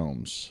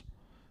catacombs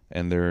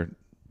and they're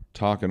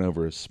talking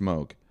over his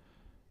smoke.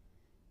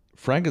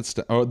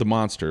 Frankenstein, or the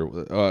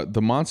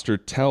monster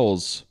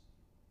tells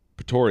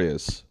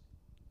Pretorius,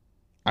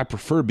 I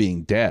prefer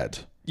being dead.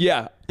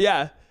 Yeah.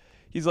 Yeah.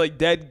 He's like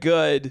dead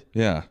good,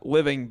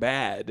 living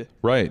bad.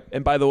 Right.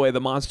 And by the way,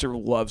 the monster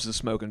loves to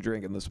smoke and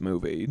drink in this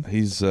movie.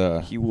 He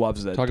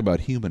loves it. Talk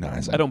about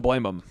humanizing. I don't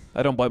blame him.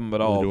 I don't blame him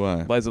at all.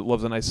 Neither do I.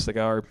 Loves a nice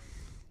cigar.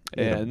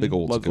 And big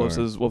old cigar.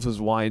 Loves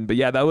his wine. But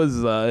yeah, that was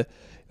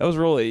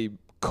really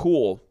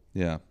cool.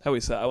 Yeah. How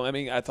he said. I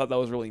mean, I thought that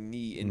was really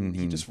neat, and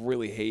he just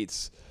really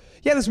hates.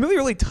 Yeah, this movie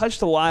really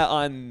touched a lot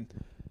on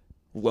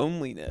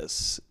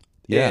loneliness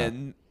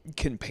and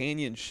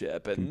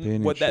companionship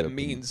and what that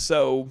means.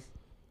 So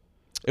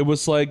it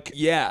was like,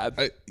 yeah,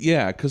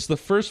 because the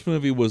first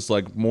movie was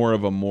like more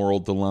of a moral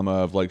dilemma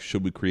of like,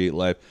 should we create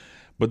life?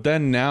 But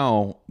then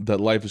now that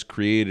life is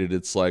created,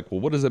 it's like,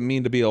 well, what does it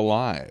mean to be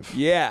alive?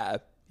 Yeah,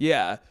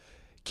 yeah.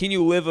 Can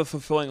you live a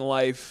fulfilling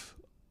life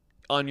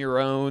on your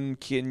own?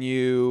 Can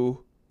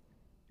you,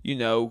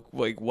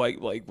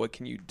 what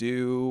can you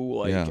do?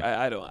 Like,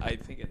 I don't. I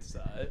think it's,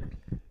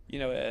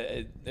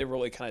 it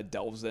really kind of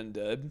delves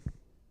into.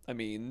 I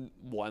mean,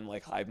 one,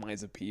 like hive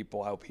minds of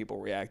people, how people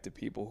react to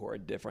people who are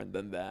different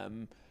than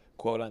them,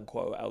 quote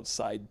unquote,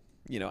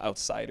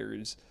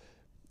 outsiders.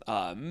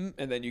 And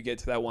then you get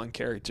to that one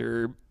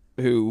character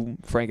who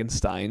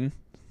Frankenstein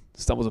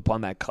stumbles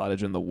upon that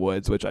cottage in the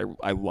woods, which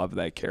I love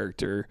that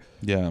character.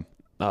 Yeah.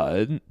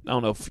 I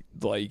don't know if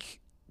like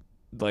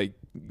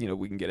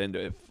we can get into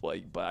it,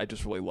 but I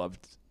just really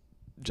loved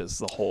just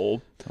the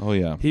whole. Oh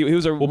yeah. He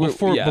was a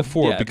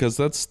before because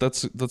that's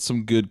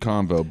some good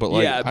convo. But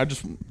I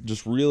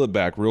just reel it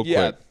back real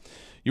quick.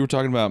 You were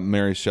talking about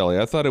Mary Shelley.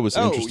 I thought it was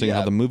interesting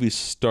how the movie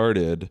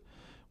started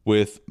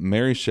with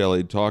Mary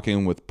Shelley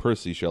talking with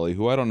Percy Shelley,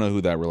 who I don't know who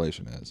that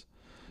relation is.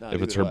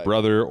 If it's her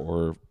brother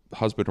or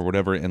husband or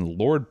whatever, and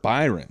Lord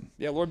Byron.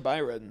 Yeah, Lord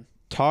Byron.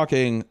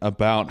 Talking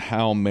about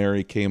how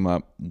Mary came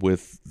up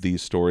with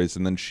these stories,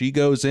 and then she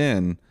goes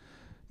in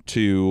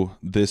to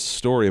this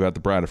story about the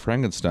Bride of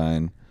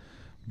Frankenstein.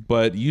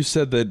 But you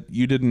said that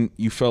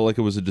you felt like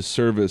it was a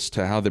disservice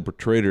to how they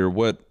portrayed her.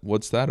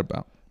 What's that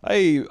about?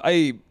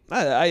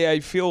 I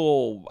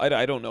feel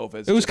I don't know if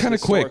it was kind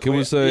of quick. It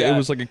was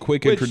like a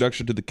quick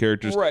introduction to the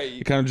characters. Right.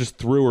 It kind of just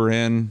threw her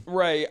in.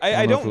 Right.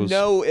 I don't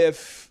know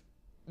if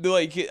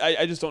I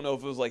just don't know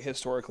if it was like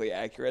historically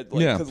accurate.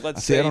 Like, yeah.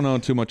 Let's say I don't know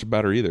too much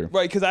about her either.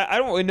 Right. Because I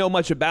don't really know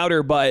much about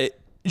her, but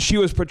she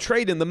was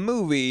portrayed in the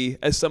movie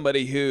as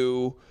somebody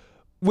who,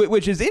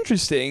 which is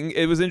interesting.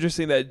 It was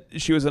interesting that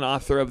she was an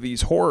author of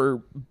these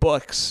horror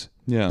books.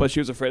 Yeah. But she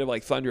was afraid of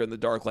like thunder in the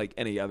dark like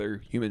any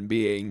other human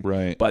being.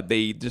 Right. But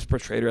they just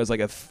portrayed her as like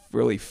a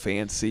really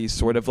fancy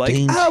sort of like,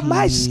 Dainty. oh,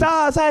 my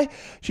stars.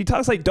 She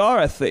talks like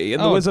Dorothy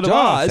in The Wizard of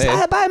Oz.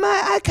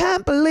 I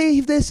can't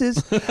believe this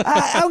is.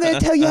 I'm going to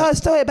tell you a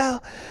story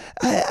about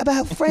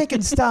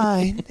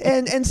Frankenstein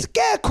and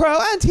Scarecrow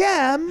and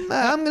Yam.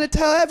 I'm going to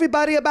tell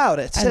everybody about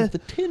it. And the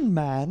Tin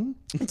Man.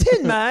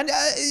 Tin Man,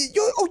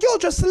 you're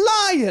just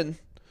lying.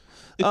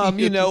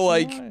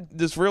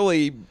 This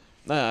really,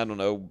 I don't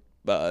know.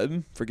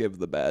 Forgive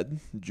the bad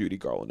Judy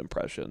Garland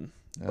impression,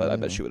 but I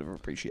bet she would have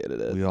appreciated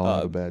it. We all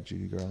have a bad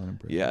Judy Garland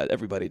impression. Yeah,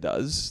 everybody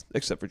does,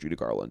 except for Judy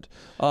Garland.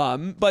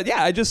 But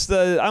yeah, I just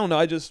I don't know.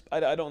 I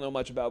don't know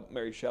much about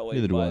Mary Shelley.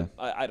 Neither do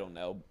I don't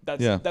know. But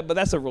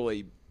that's a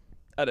really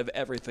out of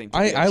everything.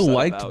 I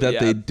liked that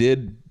they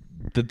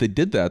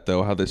did that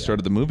though. How they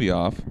started the movie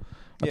off.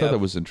 I thought that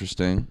was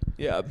interesting.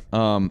 Yeah.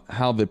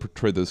 How they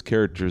portrayed those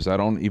characters. I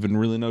don't even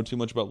really know too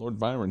much about Lord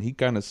Byron. He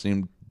kind of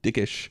seemed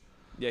dickish.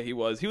 Yeah, he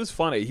was. He was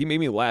funny. He made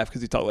me laugh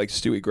because he talked like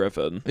Stewie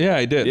Griffin. Yeah,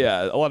 he did.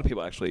 Yeah, a lot of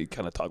people actually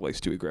kind of talk like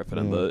Stewie Griffin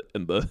in the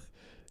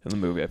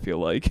movie. I feel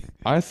like.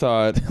 I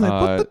thought.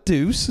 What the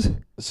deuce?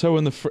 So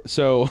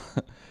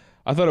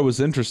I thought it was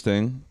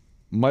interesting.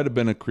 Might have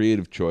been a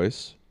creative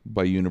choice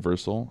by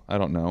Universal. I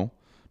don't know,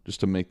 just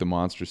to make the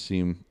monster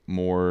seem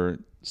more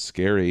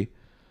scary.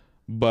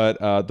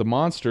 But the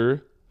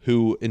monster,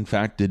 who in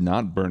fact did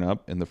not burn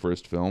up in the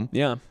first film,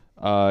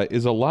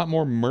 is a lot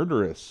more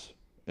murderous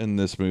in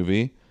this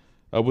movie.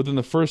 Within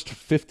the first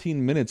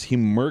 15 minutes, he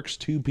murks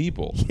 2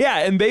 people. Yeah,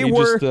 and they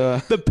were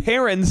the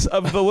parents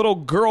of the little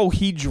girl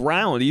he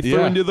drowned. He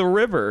threw into the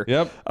river.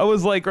 Yep. I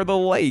was like, or the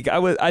lake.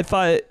 I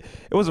thought it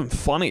wasn't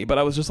funny, but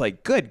I was just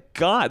like, good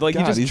God. Like,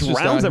 he just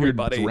drowns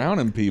everybody.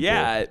 Drowning people.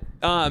 Yeah.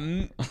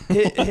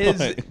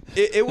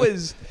 It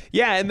was,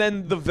 yeah, and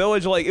then the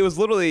village, like, it was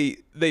literally,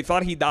 they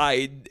thought he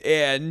died,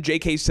 and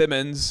J.K.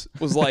 Simmons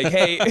was like,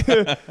 hey.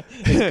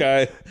 This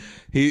guy.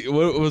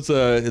 What was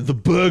the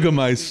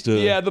Burgermeister?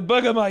 Yeah, the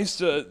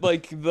Burgermeister,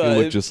 like he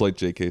looked just like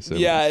J.K.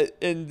 Simmons. Yeah,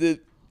 and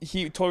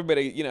he told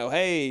everybody,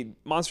 hey,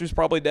 monster's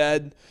probably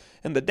dead,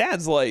 and the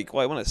dad's like,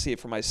 well, I want to see it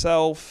for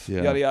myself,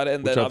 yada yada,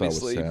 and which then I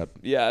obviously, thought was sad.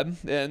 yeah,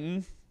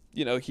 and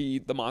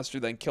the monster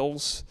then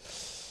kills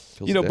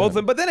Dad. both of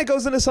them. But then it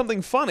goes into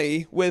something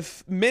funny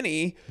with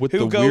Minnie, with who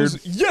the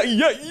goes, weird...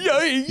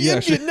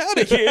 you're getting out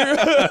of here.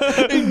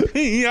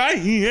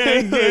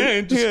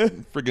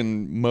 Just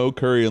friggin' Mo,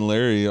 Curry, and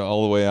Larry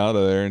all the way out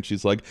of there, and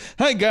she's like,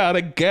 I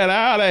gotta get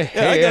out of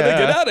here. I gotta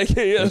get out of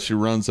here. And she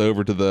runs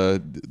over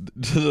to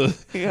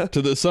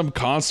some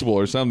constable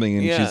or something,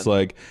 and she's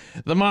like,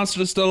 the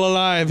monster's still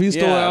alive. He's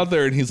still out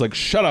there, and he's like,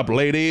 shut up,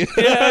 lady.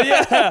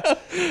 Yeah.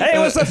 Hey, it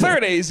was the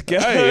 30s.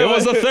 Hey, it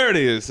was the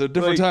 30s. A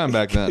different time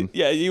back then.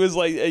 Yeah, he was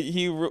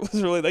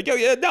really like,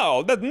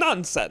 no, that's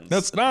nonsense.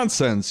 That's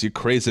nonsense, you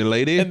crazy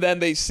lady. And then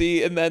they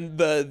see, and then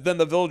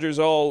the villagers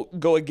all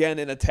go again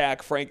and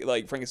attack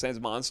Frankenstein's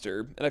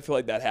monster, and I feel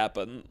like that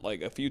happened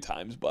like a few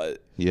times,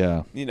 but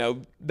yeah,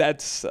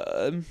 that's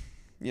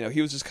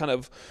he was just kind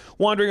of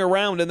wandering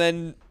around, and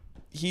then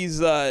he's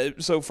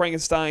so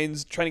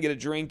Frankenstein's trying to get a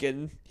drink,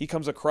 and he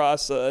comes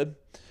across a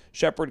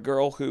shepherd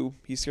girl who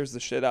he scares the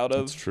shit out of.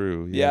 That's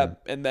true. Yeah.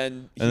 And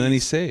then he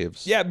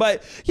saves. Yeah,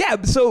 but he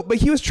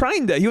wasn't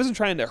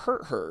trying to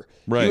hurt her.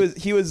 Right.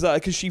 He was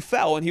because she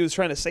fell, and he was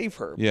trying to save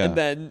her. Yeah. And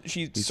then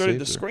he started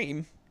to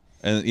scream.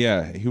 And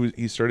yeah,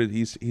 he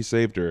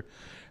saved her,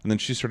 and then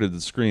she started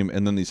to scream,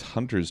 and then these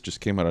hunters just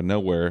came out of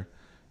nowhere,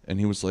 and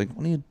he was like,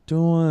 "What are you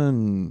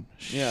doing?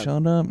 Yeah.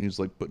 Shut up!" He was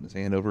like putting his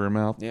hand over her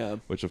mouth. Yeah.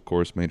 Which of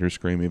course made her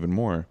scream even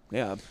more.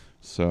 Yeah.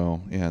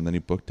 So yeah, and then he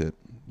booked it.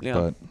 Yeah.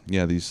 But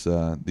yeah, these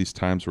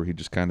times where he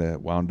just kind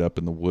of wound up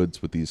in the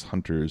woods with these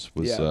hunters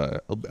was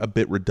a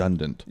bit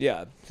redundant.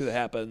 Yeah, because it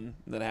happened,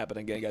 then it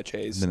happened again, got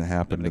chased. And then it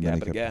happened, and then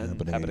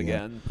happened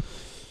again.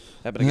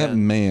 That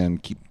man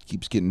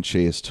keeps getting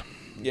chased.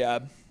 Yeah,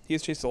 he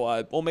gets chased a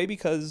lot. Well, maybe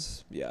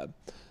because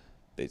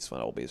they just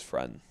want to be his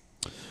friend.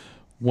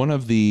 One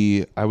of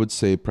the, I would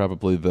say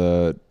probably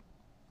the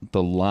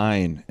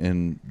line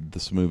in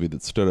this movie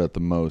that stood out the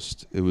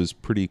most, it was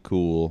pretty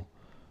cool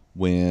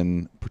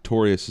when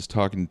Pretorius is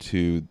talking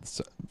to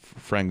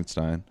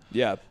Frankenstein.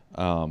 Yeah.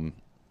 And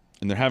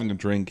they're having a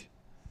drink,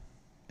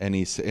 and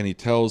he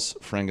tells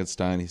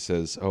Frankenstein, he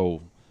says,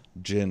 "Oh,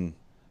 gin,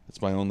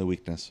 it's my only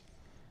weakness."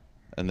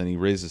 And then he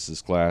raises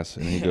his glass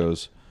and he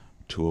goes,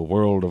 "To a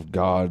world of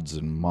gods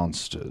and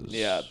monsters."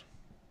 Yeah.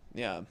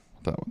 Yeah.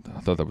 I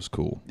thought that was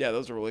cool. Yeah, that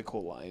was a really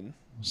cool line.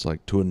 It's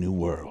like, to a new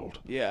world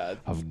Yeah.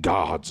 of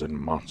gods and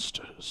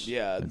monsters.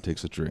 Yeah. And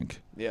takes a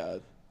drink. Yeah.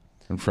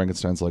 And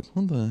Frankenstein's like,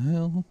 "What the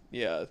hell?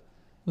 Yeah.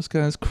 This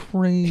guy's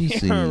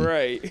crazy." Yeah,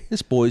 right.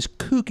 This boy's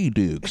kooky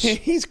dukes.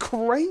 He's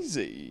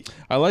crazy.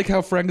 I like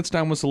how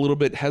Frankenstein was a little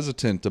bit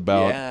hesitant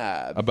about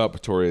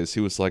Pretorius. He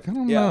was like, "I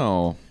don't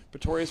know."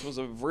 Pretorius was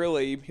a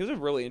really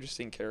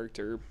interesting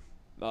character.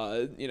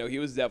 He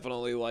was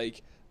definitely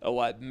like a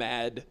lot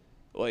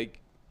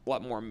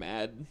more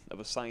mad of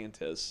a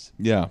scientist.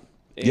 Yeah.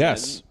 And,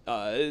 yes.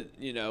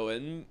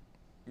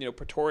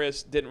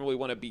 Pretorius didn't really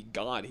want to be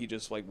God. He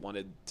just like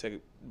wanted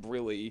to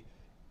really,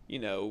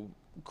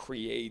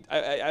 create.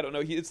 I don't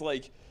know. It's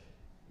like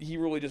he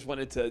really just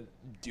wanted to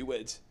do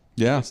it.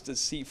 Yeah. Just to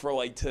see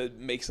to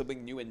make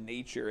something new in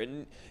nature,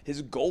 and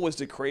his goal was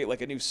to create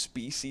like a new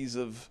species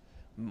of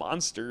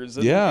monsters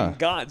and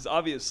gods,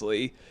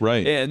 obviously.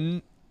 Right.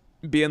 And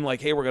being like,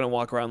 hey, we're gonna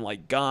walk around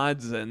like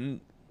gods, and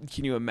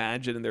can you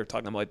imagine? And they're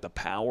talking about like the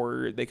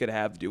power they could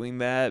have doing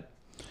that.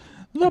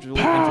 Which is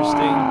really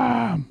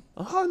interesting.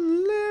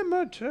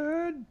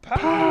 Unlimited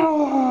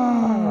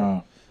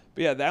power.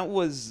 But yeah, that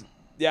was.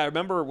 Yeah, I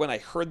remember when I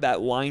heard that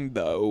line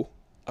though,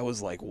 I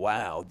was like,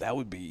 wow, that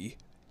would be.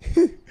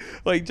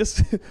 Like,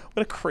 just what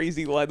a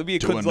crazy line. That'd be a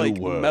good like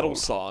metal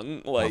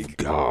song, like of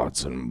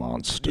gods and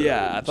monsters.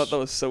 Yeah, I thought that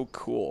was so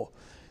cool.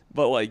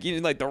 But like,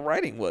 the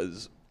writing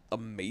was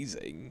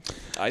amazing,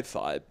 I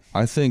thought.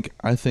 I think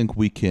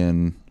we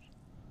can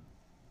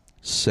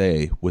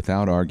say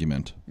without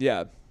argument,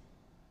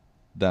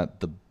 that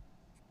the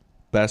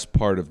best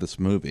part of this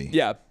movie,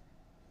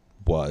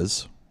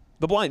 was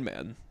the blind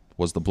man.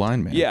 Was the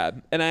blind man? Yeah,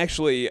 and I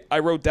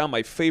wrote down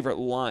my favorite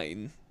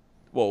line.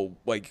 Well,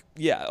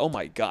 oh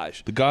my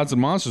gosh. The gods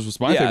and monsters was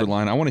my favorite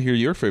line. I want to hear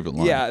your favorite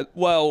line. Yeah,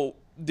 well,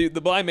 dude,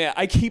 the blind man,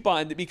 I keep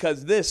on,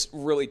 because this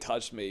really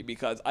touched me,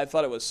 because I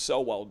thought it was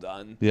so well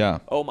done. Yeah.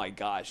 Oh my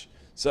gosh.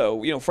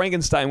 So,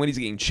 Frankenstein, when he's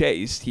getting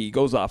chased, he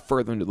goes off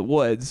further into the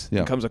woods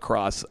and comes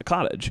across a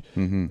cottage.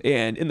 Mm-hmm.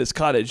 And in this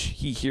cottage,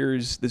 he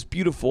hears this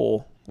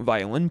beautiful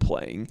violin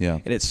playing. Yeah.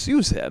 And it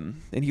soothes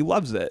him, and he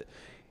loves it.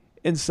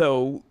 And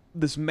so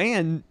this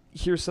man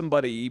hears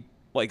somebody,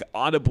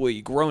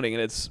 audibly groaning,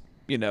 and it's,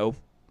 and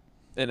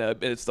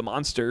it's the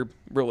monster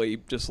really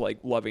just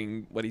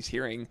loving what he's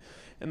hearing.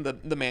 And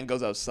the man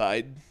goes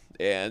outside,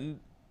 and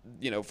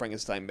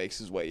Frankenstein makes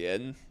his way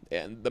in,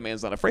 and the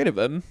man's not afraid of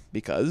him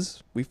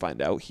because we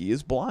find out he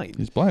is blind.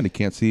 He's blind. He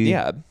can't see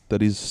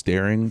that he's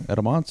staring at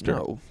a monster.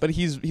 No, but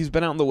he's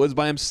been out in the woods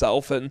by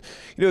himself, and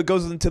it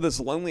goes into this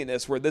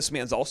loneliness where this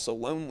man's also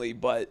lonely,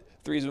 but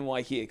the reason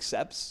why he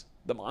accepts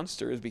the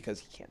monster is because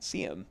he can't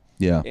see him.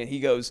 Yeah. And he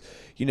goes,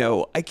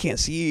 I can't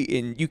see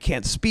and you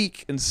can't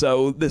speak. And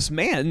so this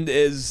man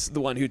is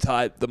the one who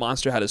taught the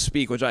monster how to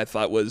speak, which I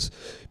thought was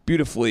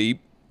beautifully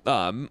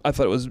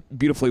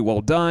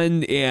well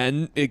done.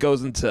 And it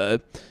goes into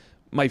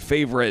my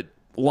favorite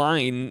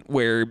line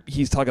where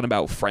he's talking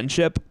about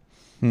friendship.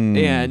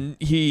 And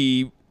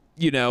he,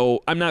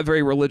 I'm not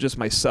very religious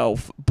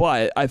myself,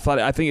 but I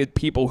think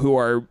people who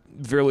are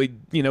really,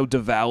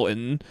 devout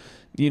and,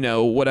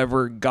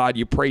 whatever God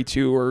you pray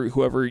to or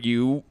whoever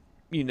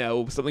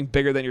something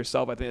bigger than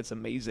yourself, I think it's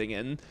amazing.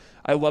 And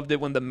I loved it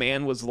when the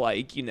man was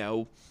like,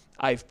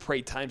 I've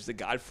prayed times to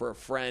God for a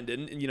friend,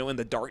 and in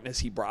the darkness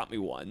he brought me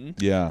one.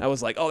 Yeah. I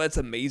was like, oh, that's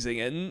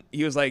amazing. And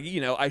he was like,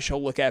 I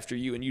shall look after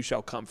you and you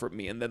shall comfort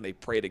me. And then they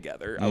pray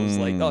together. I was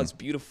like, oh, it's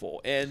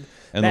beautiful. And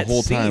the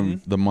whole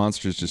time the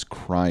monster's just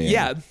crying.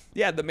 Yeah.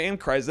 Yeah. The man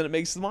cries, and it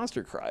makes the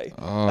monster cry.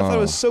 I thought it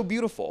was so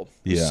beautiful.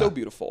 It was so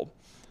beautiful.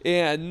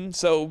 And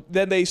so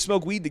then they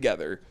smoke weed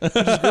together, which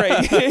is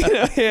great.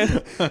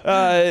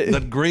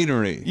 That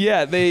greenery.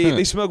 Yeah,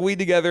 they smoke weed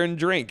together and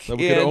drink. That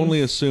we could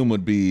only assume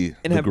would be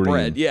and the have green.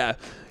 bread. Yeah,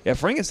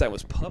 Frankenstein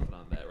was puffing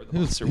on that. Or the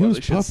monster he was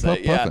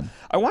puffing. Yeah,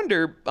 I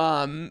wonder.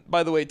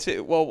 By the way,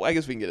 too. Well, I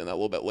guess we can get into that a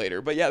little bit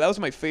later. But yeah, that was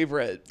my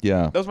favorite.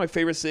 Yeah, that was my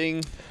fairest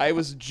scene. I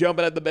was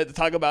jumping at the bed to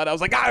talk about it. I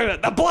was like,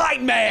 the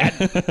blind man.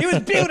 He was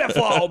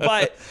beautiful.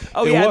 But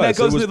that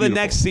goes to the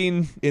next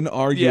scene.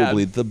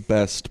 Inarguably, the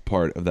best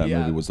part of that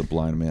movie was the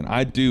blind man.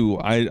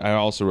 I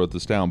also wrote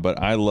this down,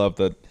 but I love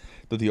that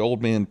the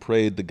old man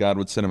prayed that God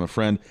would send him a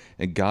friend,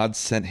 and God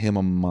sent him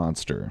a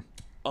monster.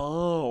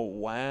 Oh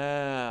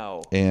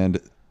wow! And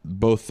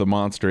both the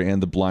monster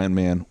and the blind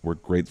man were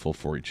grateful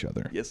for each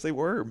other. Yes, they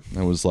were.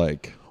 I was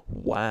like,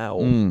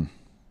 wow.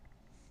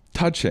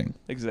 Touching.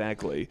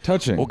 Exactly.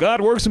 Touching. Well,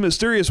 God works in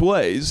mysterious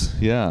ways.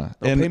 Yeah.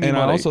 And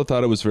I also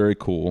thought it was very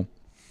cool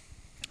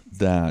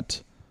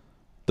that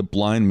the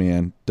blind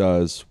man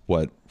does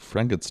what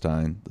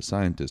Frankenstein, the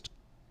scientist,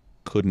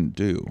 couldn't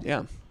do.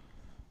 Yeah.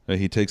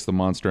 He takes the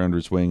monster under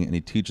his wing and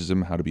he teaches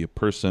him how to be a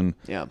person,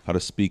 how to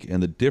speak,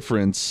 and the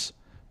difference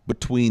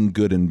between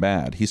good and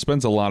bad. He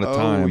spends a lot of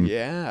time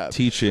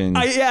teaching.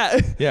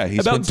 He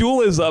about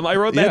dualism. I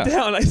wrote that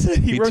down. I said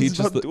he wrote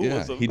about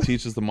dualism. He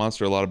teaches the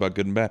monster a lot about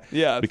good and bad.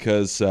 Yeah.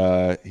 Because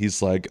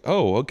he's like,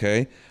 oh,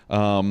 okay,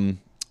 bread,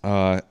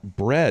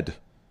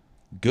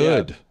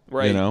 good. Yeah,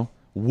 right. You know,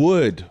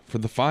 wood for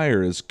the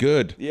fire is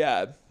good.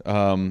 Yeah.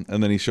 And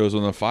then he shows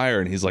him the fire,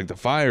 and he's like, "The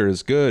fire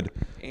is good,"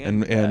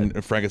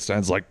 and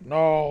Frankenstein's like,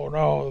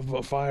 "No,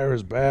 the fire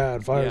is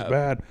bad. Fire's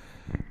bad."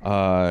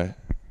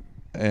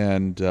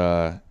 And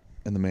the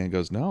man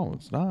goes, "No,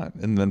 it's not."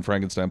 And then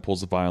Frankenstein pulls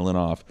the violin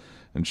off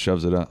and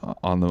shoves it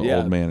on the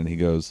old man, and he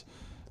goes,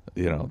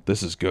 "You know,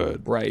 this is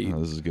good, right?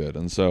 This is good."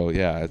 And so,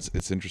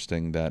 it's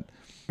interesting that,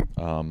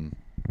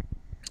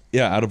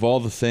 out of all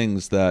the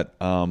things that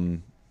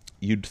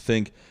you'd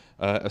think,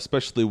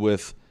 especially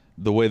with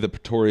the way that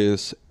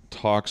Pretorius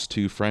talks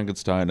to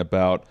Frankenstein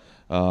about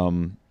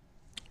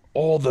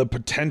all the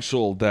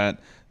potential that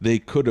they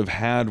could have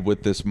had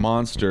with this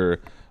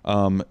monster,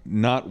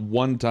 not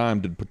one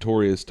time did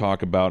Pretorius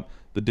talk about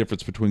the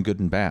difference between good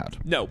and bad.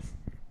 No.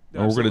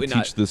 Or we're going to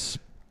teach this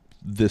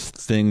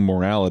thing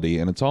morality,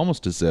 and it's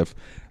almost as if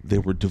they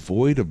were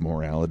devoid of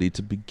morality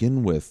to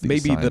begin with.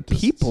 Maybe the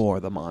people are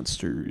the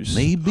monsters.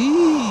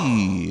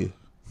 Maybe.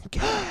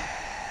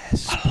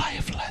 Yes. A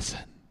life lesson.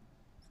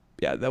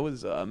 Yeah, that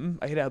was I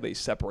hate how they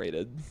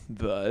separated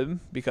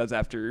because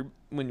after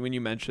when you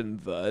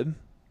mentioned the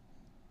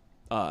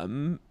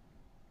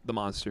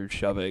monster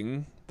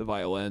shoving the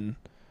violin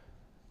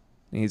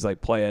and he's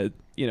like, play it,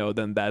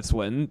 then that's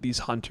when these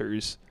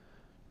hunters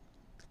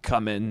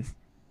come in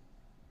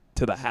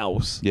to the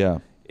house. Yeah.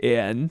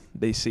 And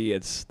they see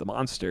it's the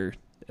monster,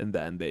 and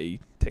then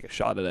they take a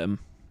shot at him.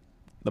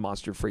 The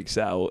monster freaks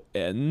out,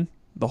 and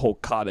the whole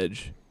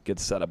cottage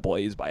gets set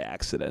ablaze by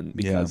accident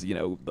because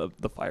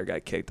the fire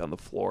got kicked on the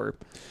floor.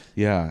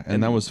 Yeah,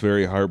 and that was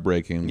very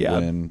heartbreaking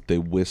when they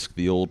whisk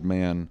the old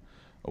man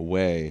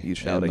away. He's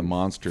shouting, and the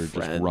monster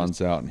friend. just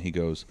runs out and he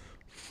goes,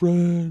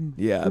 friend.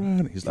 Yeah,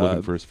 friend. He's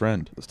looking for his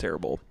friend. It was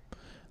terrible.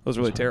 It was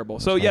really terrible.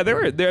 So yeah,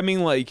 there. I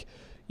mean, like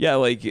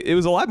it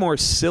was a lot more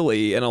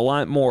silly and a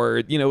lot more.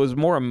 It was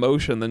more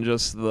emotion than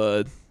just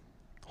the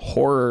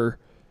horror.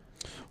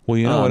 Well,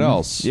 you know what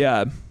else?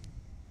 Yeah.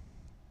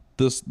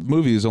 This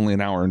movie is only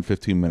an hour and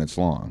 15 minutes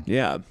long.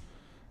 Yeah.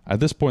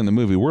 At this point in the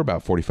movie, we're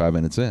about 45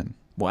 minutes in.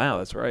 Wow,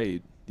 that's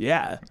right.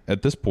 Yeah.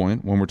 At this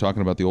point, when we're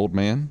talking about the old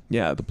man,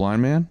 the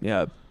blind man,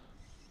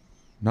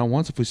 not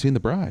once have we seen the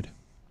bride.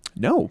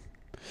 No.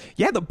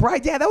 Yeah, the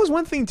bride. Yeah, that was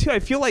one thing too. I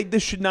feel like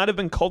this should not have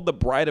been called the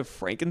Bride of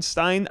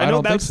Frankenstein. I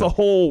know that's the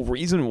whole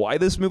reason why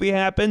this movie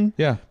happened.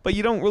 Yeah. But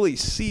you don't really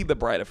see the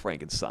Bride of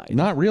Frankenstein.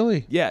 Not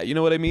really. Yeah, you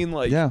know what I mean?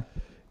 Like,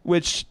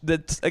 which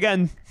that's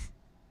again,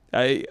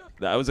 I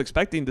was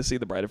expecting to see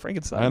the Bride of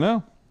Frankenstein. I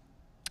know.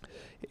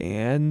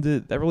 And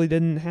that really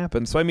didn't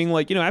happen. So I mean,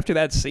 like, after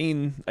that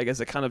scene, I guess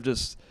it kind of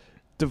just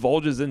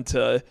divulges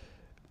into,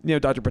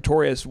 Dr.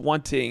 Pretorius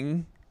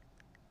wanting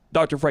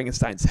Dr.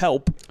 Frankenstein's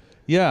help.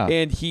 Yeah.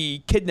 And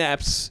he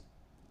kidnaps,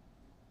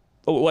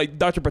 like,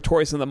 Dr.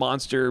 Pretorius and the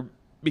monster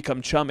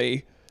become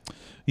chummy.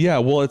 Yeah,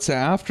 well, it's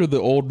after the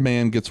old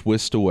man gets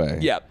whisked away.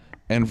 Yeah.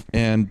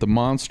 And the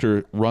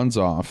monster runs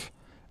off,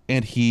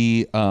 and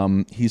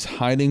he's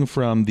hiding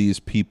from these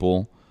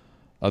people,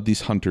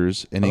 these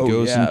hunters, and he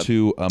goes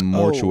into a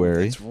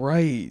mortuary. That's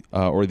right.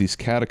 Or these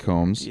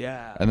catacombs.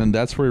 Yeah. And then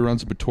that's where he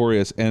runs to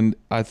Pretorius. And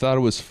I thought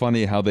it was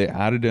funny how they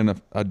added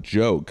in a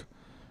joke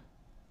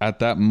at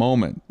that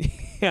moment.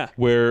 Yeah.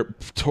 Where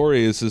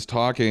Pretorius is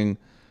talking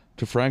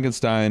to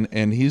Frankenstein,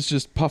 and he's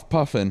just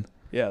puffing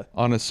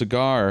on a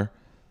cigar,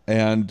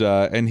 and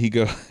he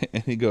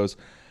goes,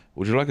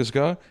 "Would you like a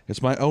cigar?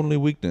 It's my only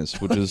weakness,"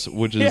 which is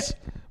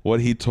what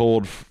he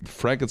told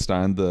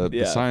Frankenstein,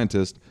 the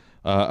scientist,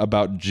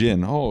 about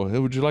gin. "Oh,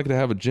 would you like to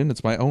have a gin?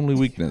 It's my only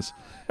weakness."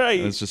 Right.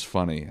 And it's just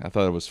funny. I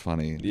thought it was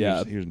funny.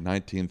 Yeah. Here's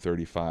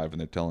 1935, and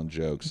they're telling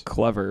jokes.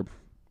 Clever.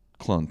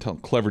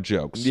 Clever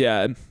jokes.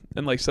 Yeah,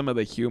 and like some of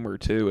the humor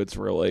too. It's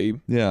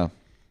really I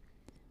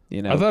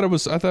thought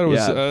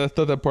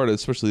that part,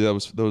 especially that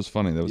was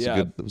funny.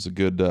 That was a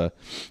good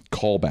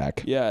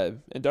callback. Yeah,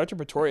 and Dr.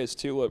 Pretorius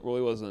too. It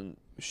really wasn't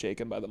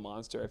shaken by the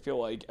monster. I feel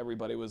like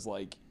everybody was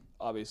like,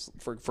 obviously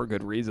for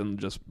good reason.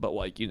 But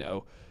like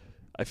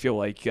I feel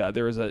like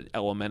there was an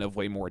element of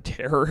way more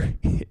terror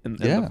in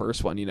the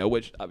first one.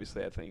 Which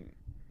obviously I think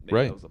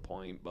maybe that was the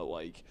point. But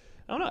like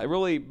I don't know.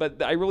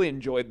 I really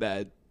enjoyed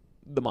that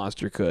the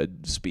monster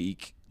could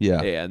speak.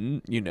 Yeah.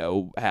 And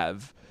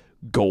have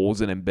goals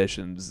and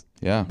ambitions.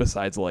 Yeah.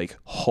 Besides like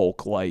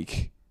Hulk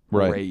like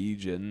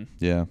rage and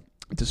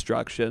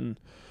destruction.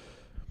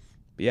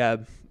 Yeah.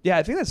 Yeah,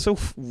 I think that's so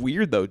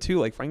weird though too.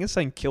 Like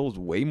Frankenstein kills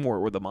way more,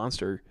 or the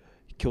monster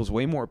kills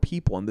way more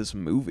people in this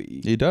movie.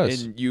 He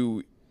does. And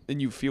you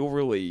feel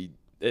really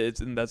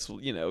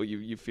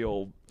you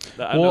feel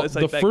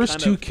the first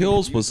two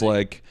kills was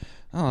like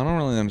oh, I don't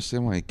really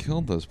understand why he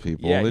killed those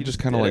people. Yeah, They he just just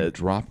kind of did like it.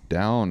 dropped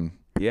down.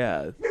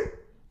 Yeah.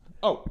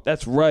 Oh,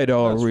 That's right,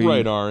 Ari. that's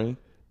right, Ari.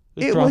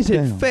 It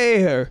wasn't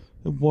fair.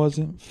 It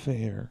wasn't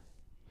fair.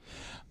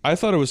 I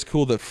thought it was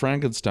cool that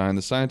Frankenstein,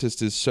 the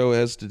scientist, is so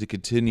hesitant to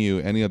continue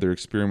any other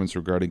experiments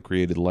regarding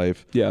created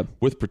life Yeah.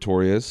 with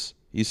Pretorius.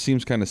 He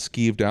seems kind of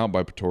skeeved out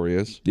by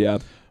Pretorius. Yeah.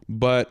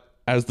 But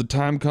as the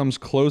time comes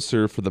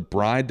closer for the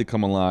bride to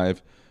come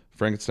alive,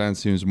 Frankenstein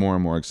seems more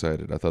and more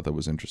excited. I thought that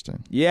was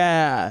interesting.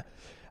 Yeah.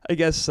 I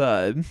guess,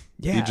 yeah.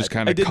 He just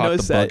kind I of did caught the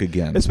notice bug that,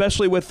 again.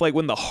 especially with like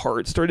when the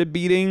heart started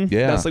beating.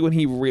 Yeah. That's like when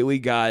he really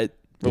got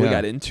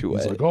into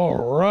He's it. like, all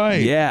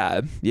right.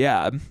 Yeah.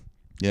 Yeah.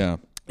 Yeah.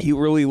 He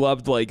really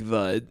loved like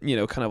the,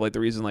 kind of like the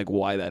reason like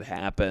why that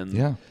happened.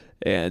 Yeah.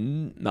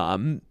 And,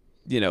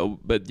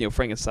 but,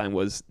 Frankenstein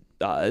was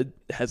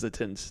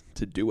hesitant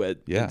to do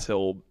it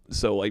until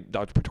like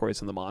Dr. Pretorius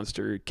and the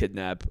monster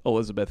kidnap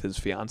Elizabeth, his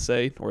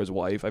fiance or his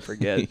wife, I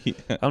forget. Yeah.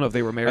 I don't know if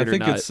they were married I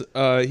think or not.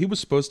 it's he was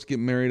supposed to get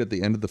married at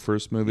the end of the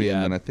first movie, Yeah.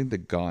 and then I think they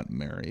got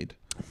married.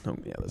 Oh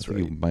yeah, that's I think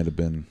right. it might have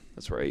been.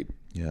 That's right.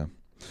 Yeah.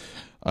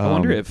 I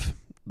wonder if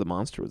the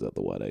monster was at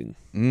the wedding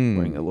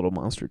wearing a little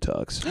monster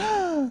tux.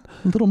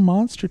 little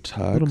monster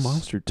tux. Little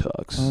monster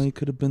tux. Oh, he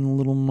could have been a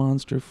little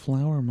monster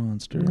flower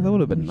monster. Yeah, that would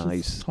have been Just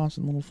nice.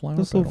 Tossing little flower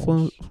Those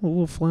petals.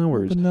 little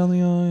flowers. Up and down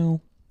the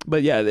aisle.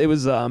 But yeah, it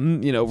was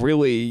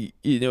really,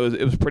 it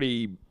was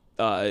pretty.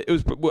 I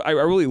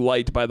really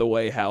liked, by the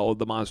way, how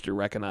the monster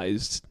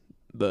recognized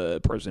the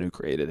person who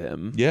created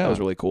him. Yeah. That was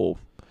really cool.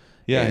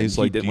 Yeah, And he's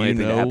he like, didn't do want you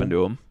anything know? to happen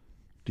to him.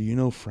 Do you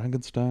know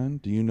Frankenstein?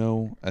 Do you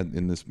know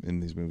in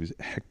these movies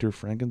Hector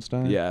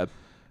Frankenstein? Yeah.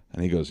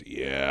 And he goes,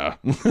 yeah.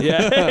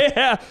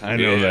 Yeah. I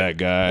know that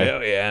guy.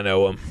 Hell yeah, I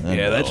know him. I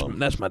yeah, know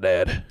that's my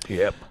dad.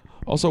 Yep.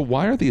 Also,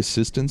 why are the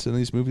assistants in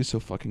these movies so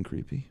fucking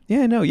creepy?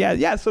 Yeah, no,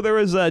 yeah. So there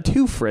was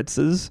two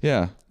Fritzes.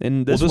 Yeah.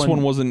 And Well, this this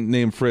one wasn't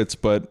named Fritz,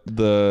 but I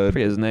the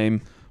forget his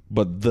name.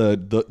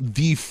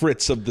 the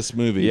Fritz of this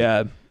movie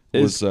Yeah.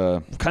 was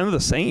Is kind of the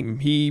same.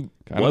 He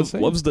Kind of the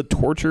same. loves to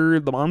torture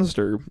the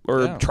monster,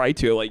 or Yeah. try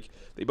to. Like,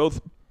 they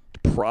both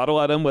prod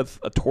at him with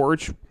a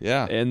torch,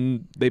 yeah.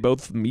 and they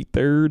both meet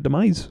their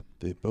demise.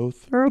 They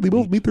both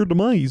meet their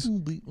demise.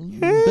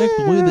 back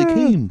the way they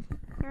came.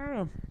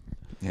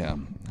 Yeah,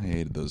 I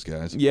hated those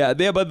guys. Yeah,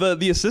 but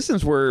the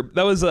assistants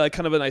that was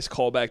kind of a nice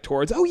callback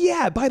towards. Oh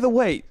yeah, by the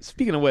way,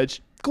 speaking of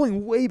which,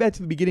 going way back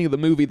to the beginning of the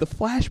movie, the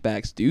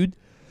flashbacks, dude.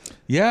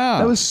 Yeah,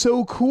 That was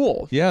so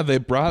cool. yeah. They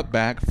brought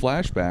back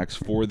flashbacks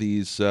for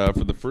these for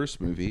the first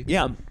movie.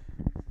 Yeah.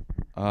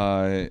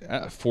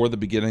 For the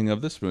beginning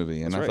of this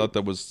movie, and That's I right. thought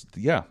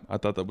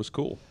that was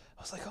cool.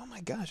 I was like, oh my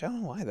gosh, I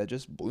don't know why that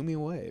just blew me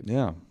away.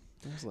 Yeah.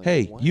 I was like,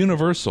 Hey, wow.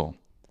 Universal,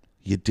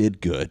 you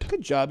did good.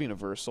 Good job,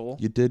 Universal.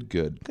 You did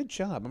good. Good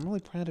job. I'm really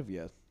proud of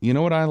you. You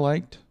know what I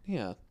liked?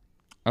 Yeah.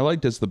 I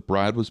liked as the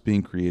bride was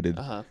being created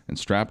and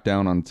strapped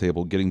down on a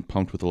table, getting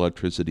pumped with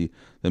electricity.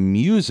 The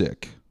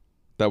music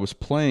that was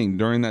playing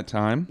during that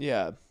time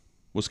Yeah.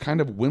 was kind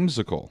of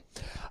whimsical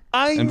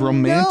I and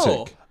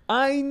romantic.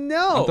 I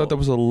know. I thought that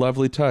was a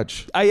lovely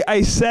touch.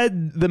 I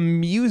said the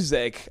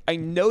music. I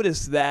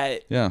noticed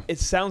that. Yeah. It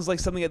sounds like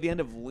something at the end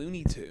of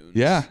Looney Tunes.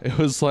 Yeah, it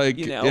was like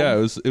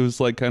know? it was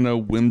like kind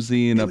of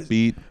whimsy and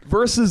upbeat.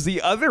 Versus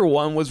the other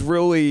one was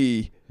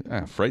really.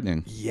 Yeah,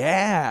 frightening.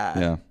 Yeah.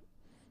 Yeah.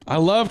 I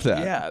loved that.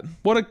 Yeah.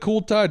 What a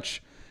cool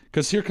touch.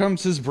 Because here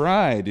comes his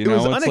bride. You It know,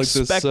 was it's like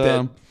this.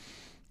 unexpected.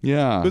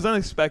 Yeah. It was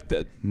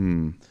unexpected.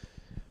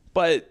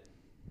 But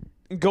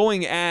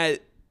going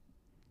at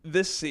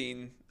this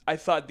scene, I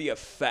thought the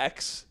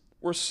effects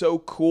were so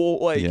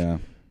cool. Like Yeah.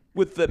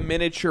 with the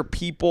miniature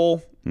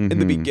people in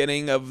the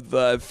beginning of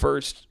the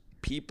first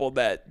people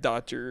that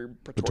Dr.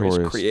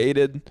 Pretorius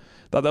created.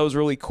 Thought that was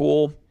really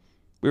cool.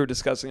 We were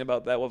discussing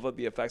about that with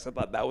the effects. I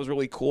thought that was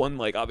really cool. And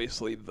like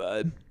obviously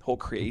the whole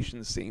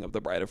creation scene of the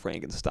Bride of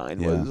Frankenstein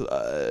was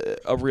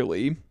a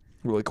really,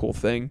 really cool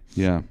thing.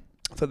 Yeah.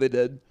 I thought they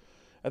did.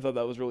 I thought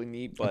that was really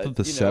neat. But I thought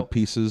the set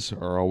pieces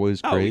are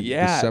always great. Oh,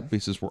 yeah. The set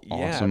pieces were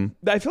awesome.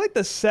 I feel like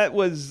the set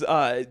was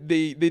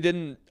they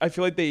didn't. I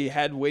feel like they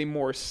had way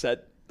more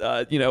set.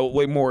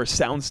 Way more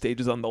sound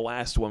stages on the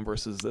last one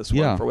versus this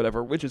one for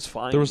whatever, which is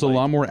fine. There was a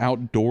lot more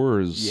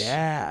outdoors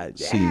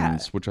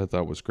scenes, which I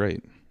thought was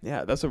great.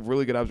 Yeah, that's a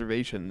really good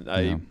observation.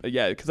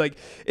 Because like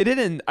it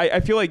didn't. I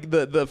feel like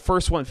the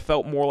first one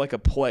felt more like a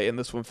play, and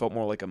this one felt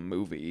more like a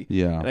movie.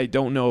 Yeah, and I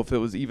don't know if it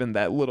was even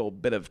that little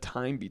bit of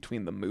time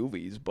between the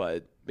movies,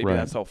 but maybe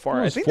that's how far.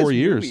 Well, I it's think 4 this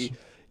years. Movie,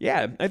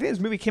 yeah, I think this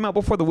movie came out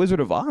before The Wizard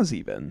of Oz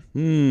even.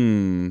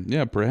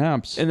 Yeah,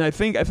 perhaps. And I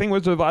think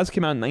Wizard of Oz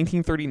came out in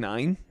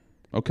 1939.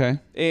 Okay.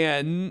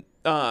 And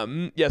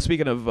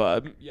speaking of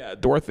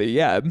Dorothy,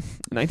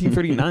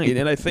 1939,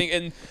 and I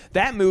think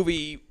that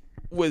movie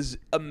was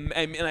and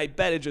I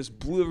bet it just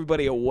blew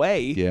everybody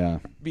away. Yeah.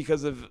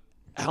 Because of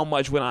how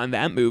much went on in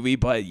that movie,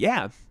 but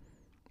yeah,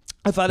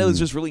 I thought it was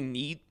just really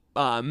neat.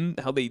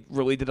 How they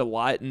really did a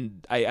lot,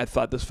 and I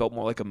thought this felt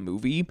more like a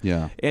movie.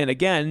 Yeah. And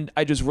again,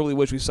 I just really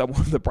wish we saw more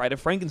of the Bride of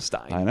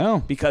Frankenstein. I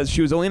know. Because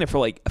she was only in it for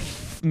like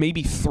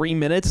maybe 3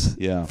 minutes.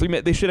 Yeah. 3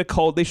 minutes. They should have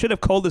called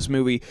this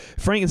movie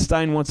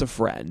Frankenstein Wants a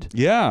Friend.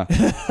 Yeah.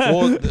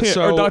 Well,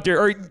 so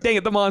Dang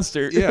it, the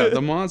monster. Yeah,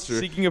 the monster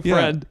seeking a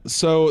friend.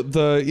 So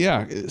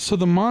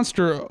the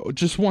monster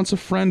just wants a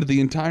friend the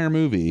entire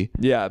movie.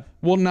 Yeah.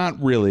 Well,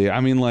 not really. I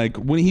mean, like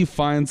when he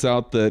finds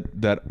out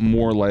that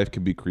more life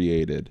could be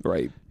created,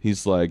 Right.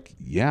 He's like,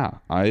 yeah,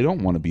 I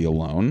don't want to be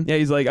alone. Yeah,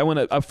 he's like, I want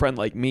a friend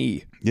like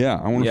me. Yeah,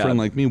 I want a friend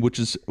like me, which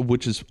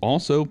is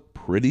also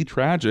pretty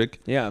tragic.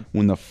 Yeah.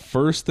 When the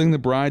first thing the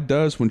bride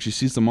does when she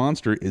sees the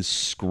monster is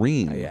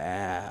scream.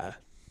 Yeah.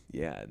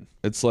 Yeah.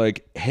 It's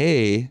like,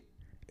 hey,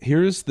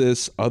 here's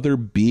this other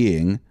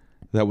being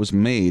that was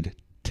made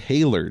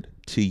tailored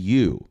to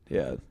you.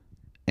 Yeah.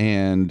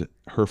 And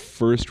her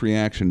first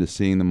reaction to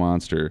seeing the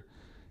monster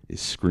is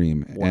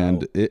scream. Wow.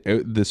 And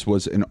this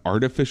was an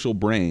artificial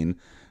brain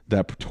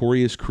that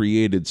Pretorius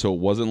created, so it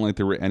wasn't like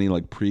there were any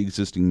like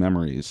pre-existing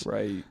memories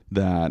Right.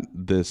 that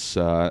this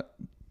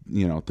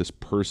this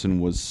person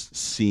was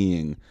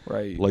seeing.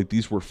 Right. Like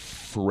these were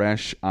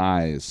fresh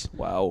eyes.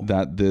 Wow.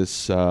 That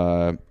this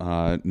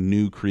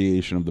new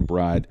creation of the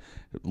bride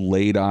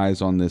laid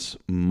eyes on this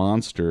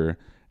monster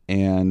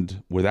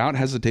and without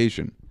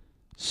hesitation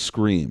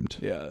screamed.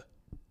 Yeah.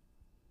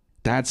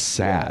 That's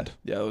sad.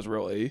 Yeah, it was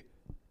really.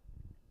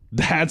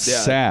 That's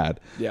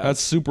sad. Yeah. That's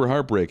super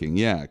heartbreaking.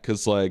 Yeah,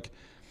 because like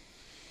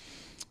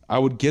I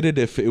would get it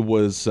if it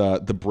was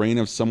the brain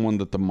of someone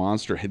that the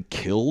monster had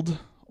killed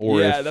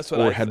or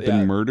had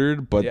been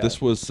murdered, but this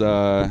was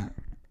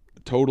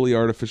totally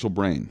artificial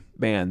brain.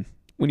 Man,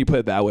 when you put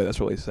it that way, that's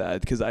really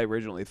sad because I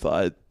originally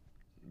thought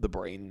the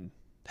brain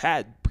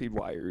had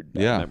pre-wired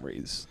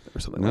memories or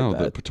something like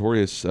that. No,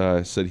 Pretorius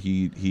said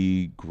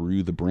he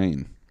grew the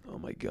brain. Oh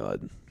my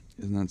God.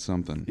 Isn't that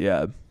something?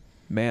 Yeah.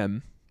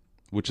 Man.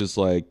 Which is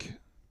like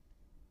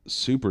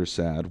super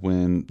sad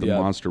when the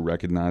monster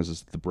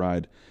recognizes the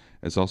bride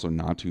is also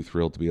not too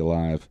thrilled to be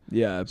alive.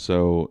 Yeah.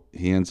 So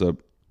he ends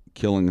up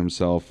killing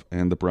himself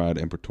and the bride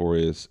and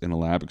Pretorius in a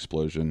lab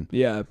explosion.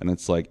 Yeah. And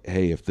it's like,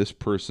 hey, if this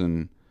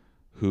person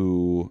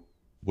who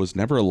was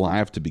never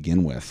alive to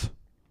begin with,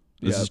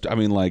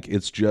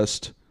 it's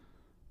just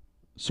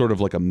sort of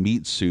like a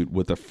meat suit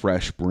with a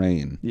fresh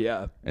brain.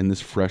 Yeah. And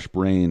this fresh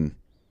brain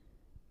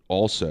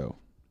also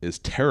is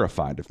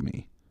terrified of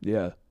me.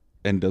 Yeah.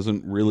 And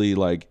doesn't really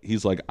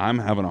he's like, I'm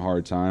having a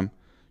hard time.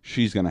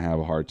 She's going to have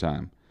a hard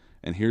time.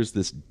 And here's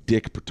this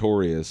dick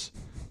Pretorius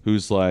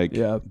who's like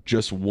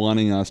just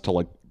wanting us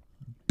to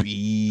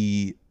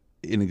be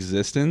in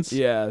existence.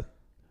 Yeah.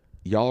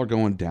 Y'all are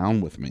going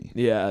down with me.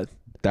 Yeah.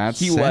 That's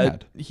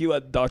sad. He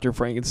let Dr.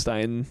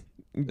 Frankenstein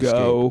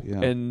go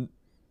and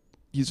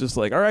he's just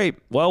like, all right,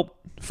 well,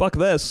 fuck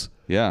this.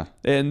 Yeah.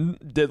 And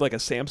did like a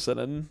Samson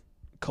and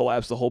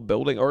collapsed the whole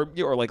building or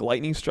like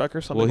lightning struck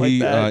or something like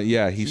that.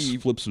 He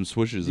flipped some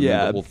switches and made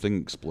the whole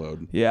thing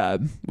explode. Yeah.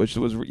 Which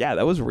was,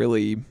 that was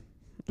really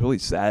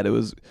sad. It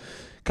was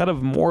kind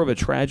of more of a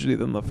tragedy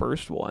than the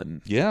first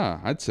one. Yeah,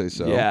 I'd say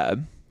so. Yeah.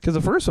 Because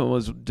the first one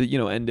was,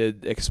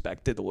 ended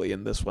expectedly,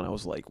 and this one I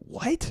was like,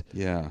 "What?"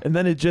 Yeah. And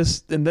then it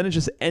just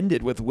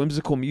ended with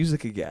whimsical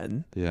music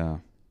again. Yeah.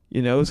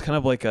 It's kind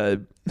of like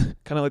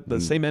the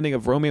same ending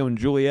of Romeo and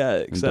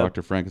Juliet, except and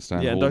Dr.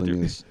 Frankenstein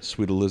holding his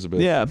sweet Elizabeth.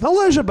 Yeah,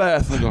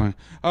 Elizabeth. Going,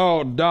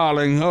 oh,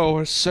 darling,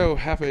 we're so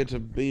happy to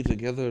be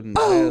together, and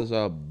there's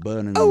a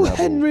burning rubble.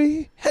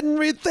 Henry,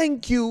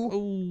 thank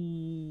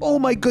you. Oh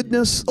my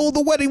goodness. Oh,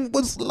 the wedding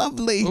was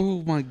lovely.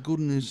 Oh my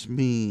goodness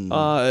me.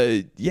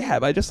 Yeah,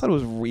 but I just thought it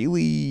was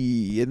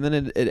really, and then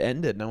it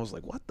ended, and I was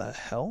like, what the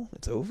hell?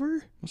 It's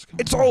over?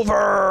 It's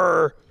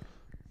over.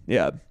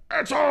 Yeah.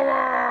 It's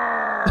over.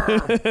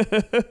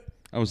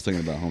 I was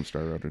thinking about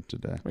Homestar Runner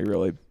today. Wait,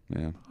 really?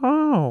 Yeah.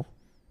 Oh,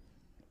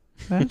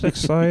 that's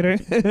exciting.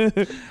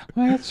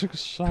 That's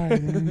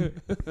exciting.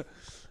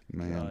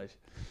 Man. Gosh.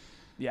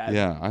 Yeah.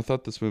 Yeah, I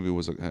thought this movie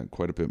was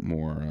quite a bit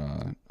more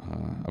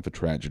of a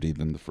tragedy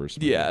than the first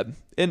movie. Yeah,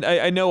 and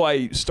I know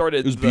I started.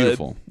 It was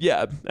beautiful.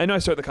 Yeah, I know I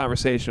started the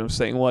conversation of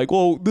saying like,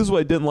 well, this is what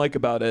I didn't like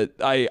about it.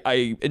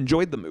 I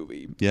enjoyed the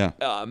movie. Yeah.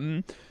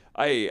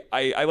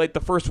 I liked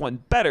the first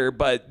one better,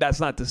 but that's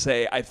not to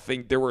say I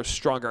think there were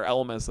stronger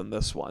elements in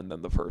this one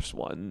than the first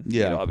one.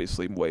 Yeah.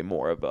 Obviously way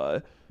more of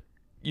a,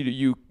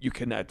 you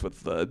connect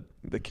with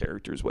the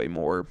characters way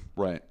more.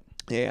 Right.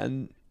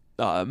 And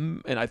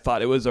I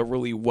thought it was a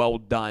really well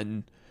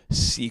done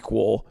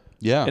sequel.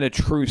 Yeah. And a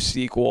true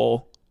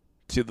sequel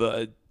to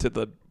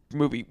the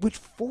movie, which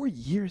 4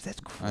 years, that's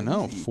crazy. I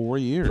know, 4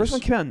 years. First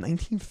one came out in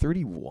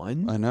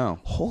 1931. I know.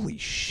 Holy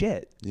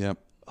shit. Yep.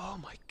 Oh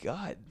my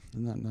God.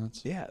 Isn't that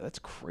nuts? Yeah, that's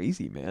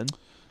crazy, man.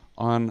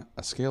 On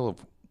a scale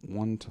of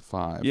 1 to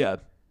 5. Yeah.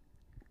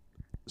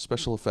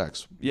 Special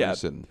effects. Yeah. Where are you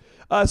sitting?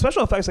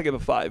 Special effects, I give a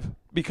 5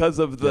 because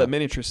of the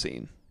miniature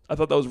scene. I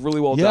thought that was really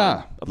well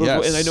done.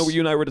 Yeah. And I know you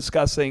and I were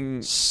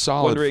discussing.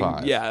 Solid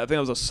 5. Yeah, I think it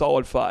was a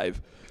solid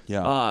 5.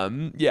 Yeah.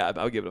 Yeah,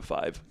 I would give it a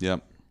 5.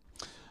 Yep.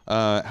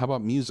 How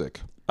about music?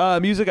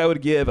 Music, I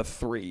would give a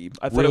 3.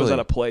 I thought it was out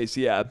of place.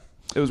 Yeah.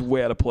 It was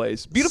way out of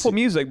place. Beautiful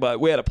music, but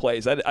way out of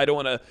place. I don't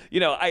want to,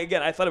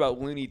 I thought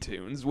about Looney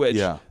Tunes, which,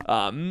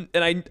 and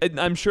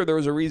I'm sure there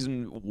was a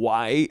reason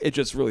why. It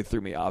just really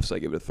threw me off, so I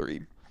give it a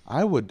 3.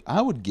 I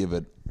would give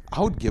it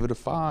a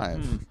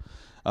 5.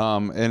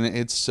 And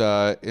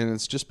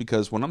it's just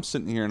because when I'm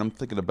sitting here and I'm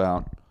thinking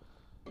about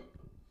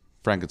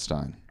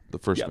Frankenstein, the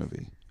first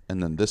movie,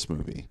 and then this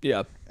movie,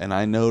 and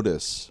I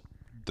notice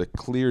the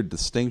clear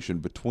distinction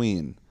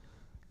between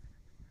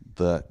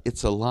the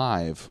 "It's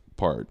Alive"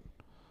 part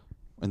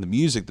and the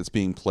music that's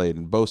being played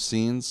in both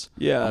scenes.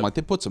 I'm like,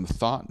 they put some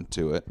thought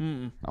into it.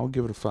 I would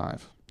give it a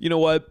 5. You know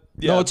what?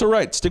 No, it's all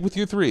right. Stick with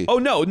your 3. Oh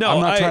no, I'm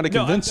not trying to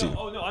convince you.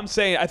 Oh no, I'm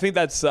saying I think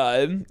that's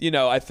I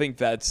think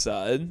that's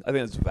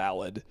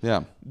valid.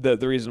 Yeah. The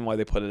reason why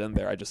they put it in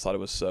there, I just thought it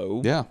was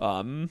so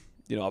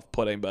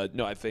off-putting. But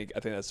no, I think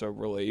that's a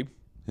really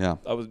I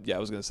was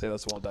gonna say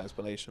that's a well-done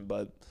explanation,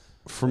 but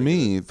for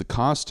me, the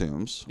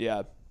costumes.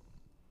 Yeah.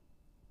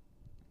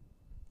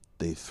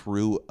 They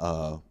threw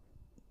a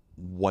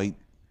white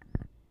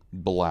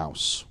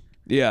blouse.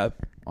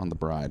 On the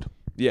bride.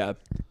 Yeah.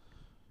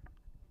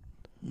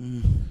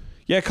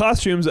 Yeah,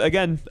 costumes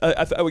again.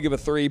 I would give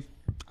it a 3.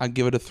 I'd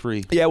give it a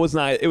 3. Yeah, it was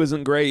not. It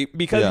wasn't great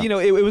because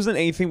it wasn't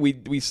anything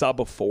we saw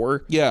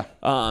before. Yeah.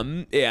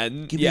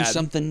 And give me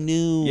something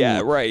new.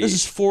 Yeah, right. This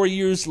is 4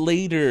 years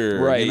later.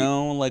 Right.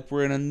 Like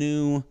we're in a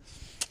new.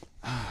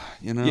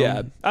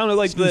 Yeah, I don't know,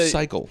 like the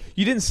cycle.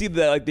 You didn't see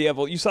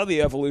you saw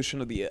the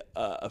evolution of the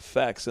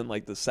effects and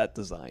like the set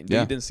design.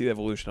 You didn't see the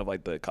evolution of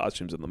like the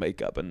costumes and the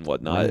makeup and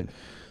whatnot. Right.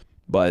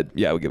 But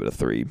yeah, I would give it a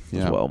 3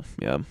 as well.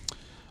 Yeah.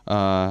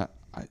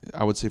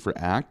 I would say for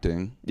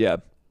acting. Yeah.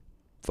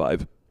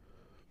 5.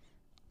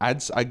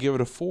 I'd give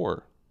it a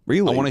 4.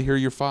 Really? I want to hear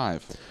your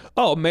 5.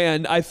 Oh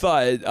man, I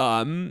thought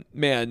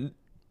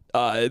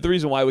the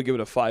reason why I would give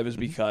it a 5 is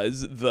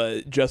because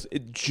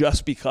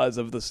just because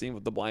of the scene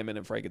with the blind man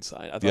and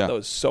Frankenstein. I thought that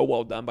was so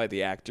well done by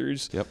the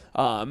actors. Yep.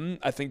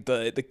 I think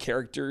the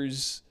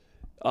characters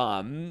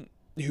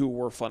who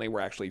were funny were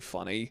actually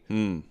funny.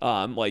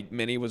 Like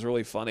Minnie was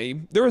really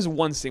funny. There was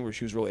one scene where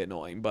she was really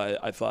annoying, but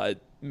I thought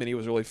Minnie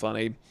was really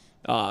funny.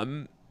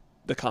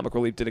 The comic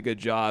relief did a good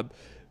job.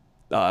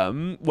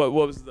 What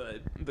was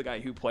the guy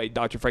who played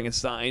Dr.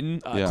 Frankenstein?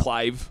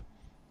 Clive.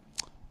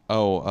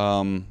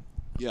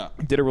 Yeah.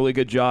 Did a really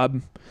good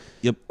job.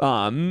 Yep.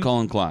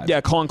 Colin Clive. Yeah,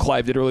 Colin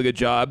Clive did a really good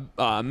job.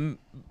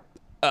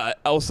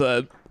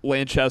 Elsa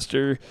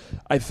Lanchester,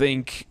 I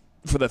think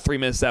for the 3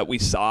 minutes that we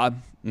saw,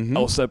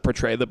 Elsa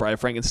portrayed the Bride of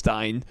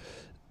Frankenstein.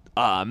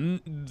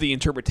 The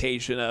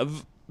interpretation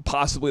of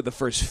possibly the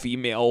first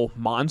female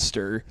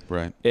monster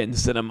in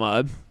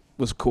cinema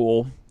was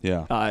cool.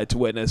 To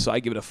witness. So I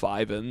give it a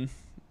 5, and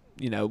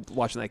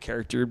watching that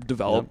character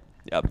develop.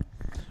 Yep.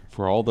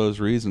 For all those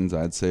reasons,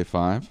 I'd say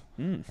 5.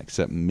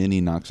 Except Minnie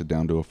knocks it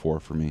down to a 4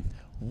 for me.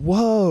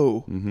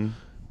 Whoa.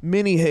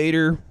 Minnie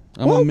hater.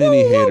 I'm a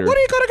Minnie hater. What do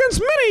you got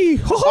against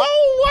Minnie?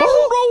 I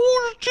don't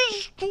know.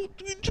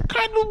 Just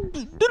kind of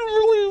didn't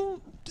really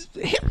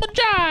hit my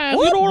jive.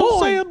 You know what I'm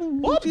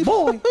saying? What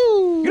boy?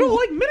 You don't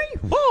like Minnie?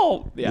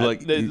 Oh, yeah.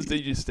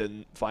 They just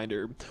didn't find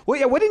her. Well,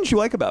 yeah. What didn't you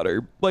like about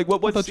her? Like,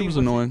 what? I thought she was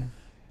annoying.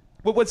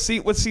 What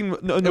scene?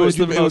 No, it was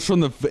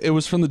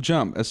from the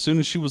jump. As soon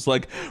as she was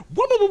like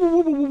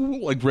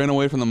ran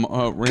away from the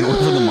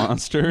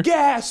monster.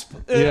 Gasp!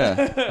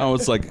 Yeah, I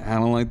was like, I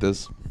don't like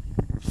this.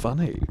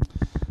 Funny.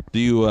 Do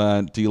you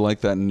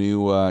like that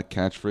new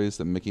catchphrase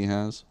that Mickey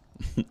has?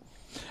 I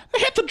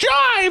hit the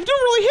jive. Didn't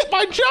really hit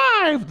my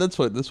jive. That's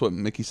what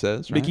Mickey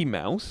says. Right? Mickey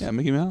Mouse. Yeah,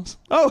 Mickey Mouse.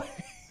 Oh,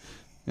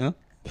 didn't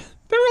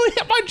really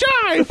hit my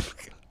jive.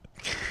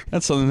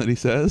 That's something that he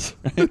says,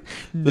 right?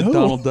 The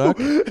Donald Duck.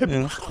 Gooby.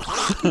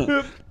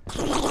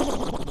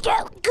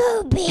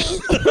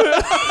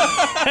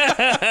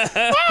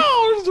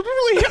 Oh, it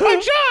really hit my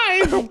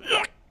jive.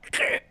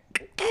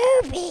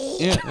 Gooby.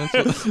 Yeah,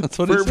 that's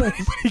what he says.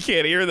 You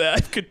can't hear that.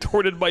 I've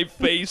contorted my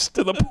face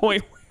to the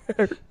point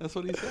where... That's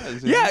what he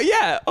says.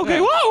 Yeah. Okay.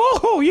 Yeah.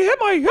 Whoa. You hit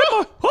my...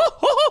 Pluto.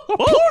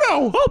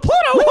 Oh,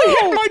 Pluto. Really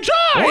hit my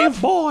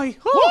jive.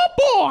 Oh,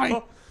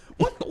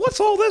 boy. What's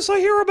all this I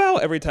hear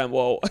about? Every time,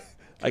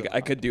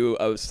 I could do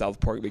a South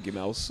Park Mickey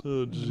Mouse.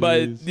 Oh, geez.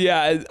 But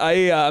yeah,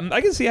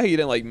 I can see how you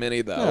didn't like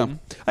Minnie though. Yeah.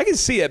 I can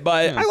see it,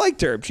 but I liked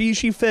her.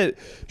 She fit.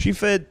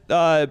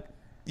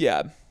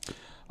 Yeah.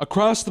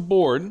 Across the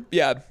board.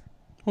 Yeah.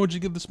 What would you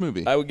give this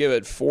movie? I would give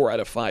it 4 out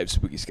of 5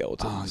 spooky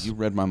skeletons. Oh, you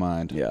read my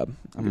mind. Yeah.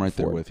 I'm right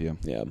there with you.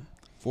 Yeah.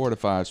 4 out of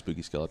 5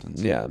 spooky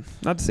skeletons. Yeah.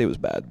 Not to say it was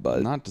bad,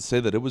 but not to say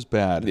that it was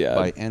bad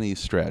by any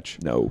stretch.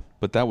 No.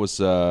 But that was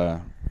yeah.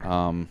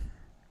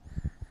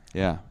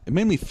 It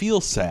made me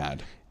feel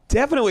sad.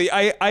 Definitely.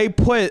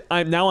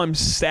 I'm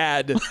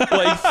sad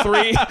like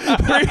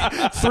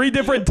three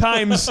different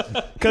times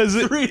because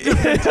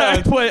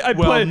I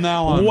put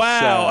now I'm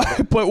wow. sad.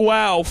 I put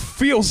wow,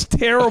 feels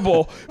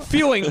terrible,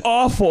 feeling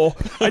awful.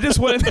 I just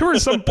went. There were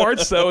some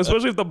parts though,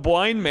 especially with the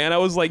blind man. I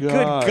was like, good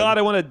God,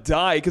 I want to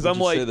die because I'm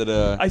you like, say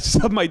that, I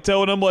stubbed my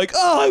toe and I'm like,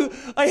 oh,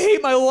 I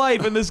hate my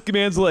life. And this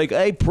man's like,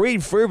 I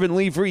prayed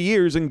fervently for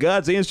years and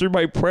God's answered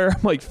my prayer.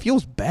 I'm like,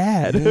 feels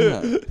bad.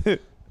 Yeah.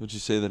 Would you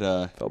say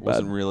that Felt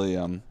wasn't bad.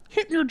 really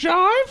Hitting your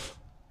jive?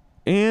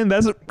 And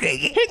that's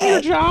Hitting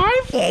your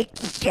jive?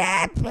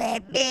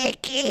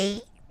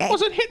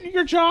 Was it hitting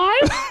your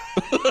jive?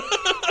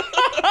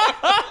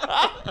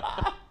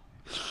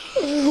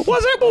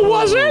 was it? But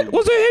was it?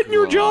 Was it hitting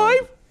your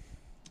jive?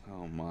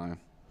 Oh my.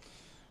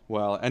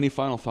 Well, any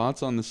final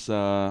thoughts on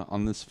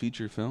this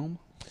feature film?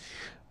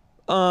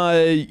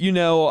 You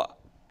know,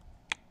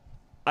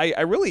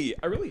 I really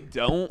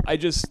don't.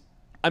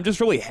 I'm just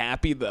really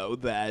happy though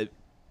that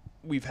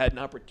we've had an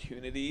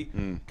opportunity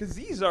because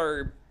these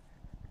are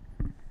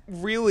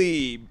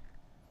really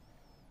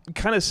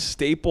kind of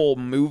staple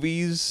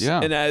movies.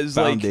 Yeah, and as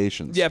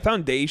foundations.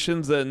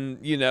 Foundations, and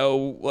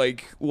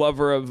like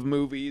lover of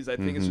movies. I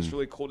think it's just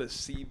really cool to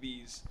see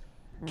these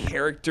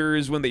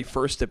characters when they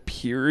first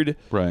appeared,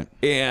 Right.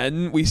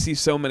 and we see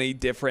so many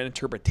different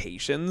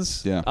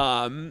interpretations.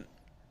 Yeah.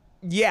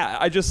 Yeah,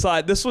 I just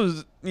thought this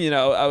was,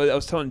 I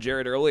was telling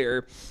Jared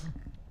earlier,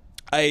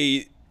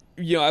 I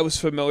was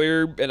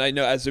familiar, and I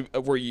know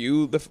were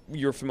you,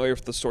 you're familiar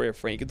with the story of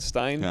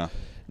Frankenstein. Yeah.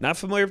 Not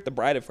familiar with the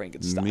Bride of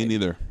Frankenstein. Me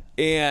neither.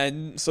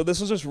 And so this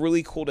was just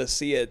really cool to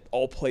see it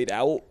all played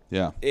out.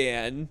 Yeah.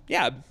 And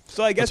yeah,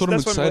 so I guess That's what I'm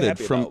what I'm really excited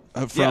happy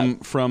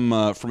about.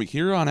 from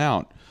here on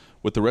out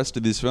with the rest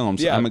of these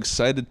films. Yeah. I'm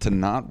excited to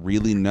not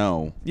really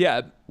know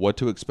Yeah. what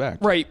to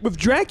expect. Right. With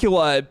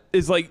Dracula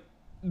is like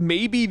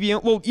maybe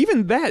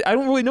even that I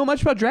don't really know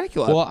much about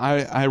Dracula. Well,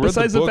 I read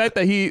besides the book. the fact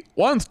that he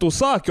wants to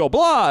suck your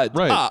blood.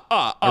 Right. I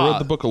read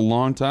the Ah. book a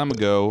long time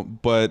ago,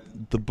 but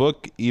the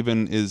book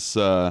even is,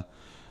 I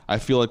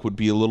feel like would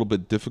be a little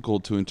bit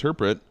difficult to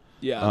interpret.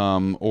 Yeah.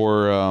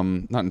 Or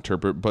not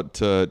interpret, but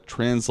to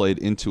translate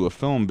into a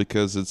film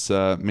because it's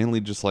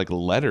mainly just like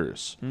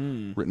letters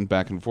written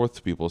back and forth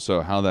to people.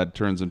 So how that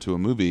turns into a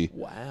movie,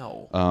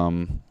 Wow.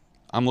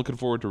 I'm looking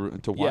forward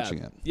to watching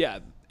it. Yeah,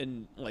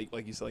 and like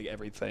you said, like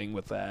everything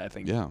with that, I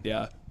think. Yeah.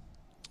 Yeah.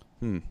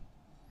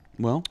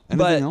 Well, anything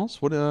But-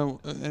 else? What?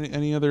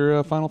 Any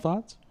other final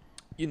thoughts?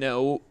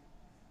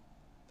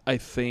 I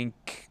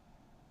think,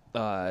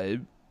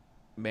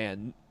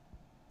 man,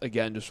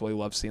 again, just really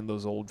love seeing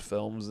those old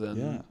films, and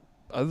Yeah.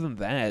 other than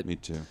that, Me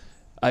too.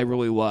 I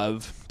really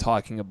love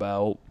talking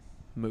about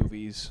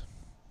movies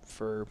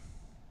for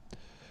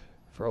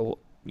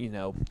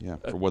Yeah,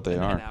 for what they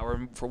are. an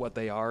hour for what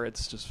they are.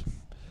 It's just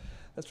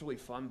that's really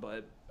fun.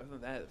 But other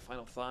than that,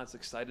 final thoughts.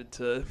 Excited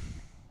to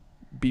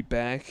be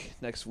back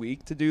next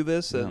week to do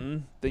this,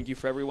 and thank you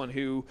for everyone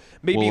who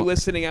may be Well-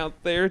 listening out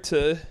there.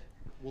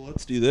 Well,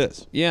 let's do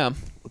this. Yeah.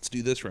 Let's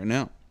do this right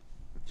now.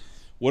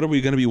 What are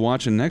we going to be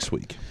watching next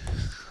week?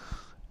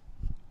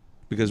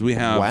 Because we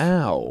have What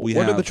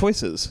are the have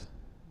choices?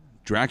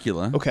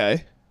 Dracula,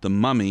 Okay. The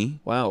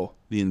Mummy, Wow.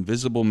 The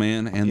Invisible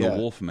Man, and Yeah. The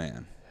Wolf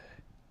Man.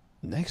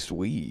 Next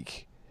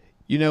week.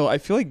 I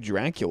feel like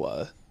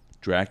Dracula.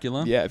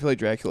 Dracula? Yeah, I feel like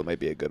Dracula might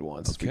be a good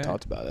one since we Okay.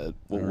 talked about it.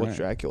 Well, All what's right.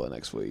 Dracula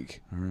next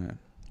week? All right.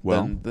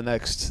 Well, Then the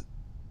next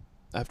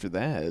after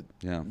that,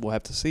 yeah. we'll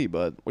have to see.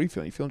 But what are you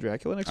feeling? You feeling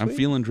Dracula next I'm week?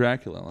 feeling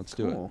Dracula. Let's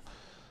do it. Cool.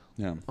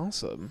 Yeah.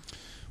 Awesome.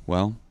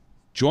 Well,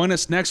 join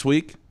us next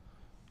week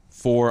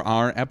for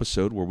our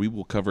episode where we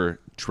will cover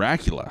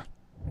Dracula.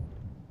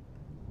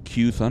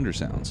 Cue thunder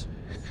sounds.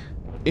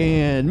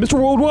 And Mr.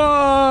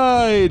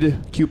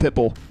 Worldwide, Q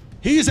Pitbull.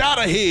 He's out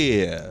of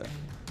here.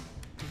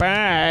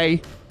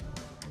 Bye.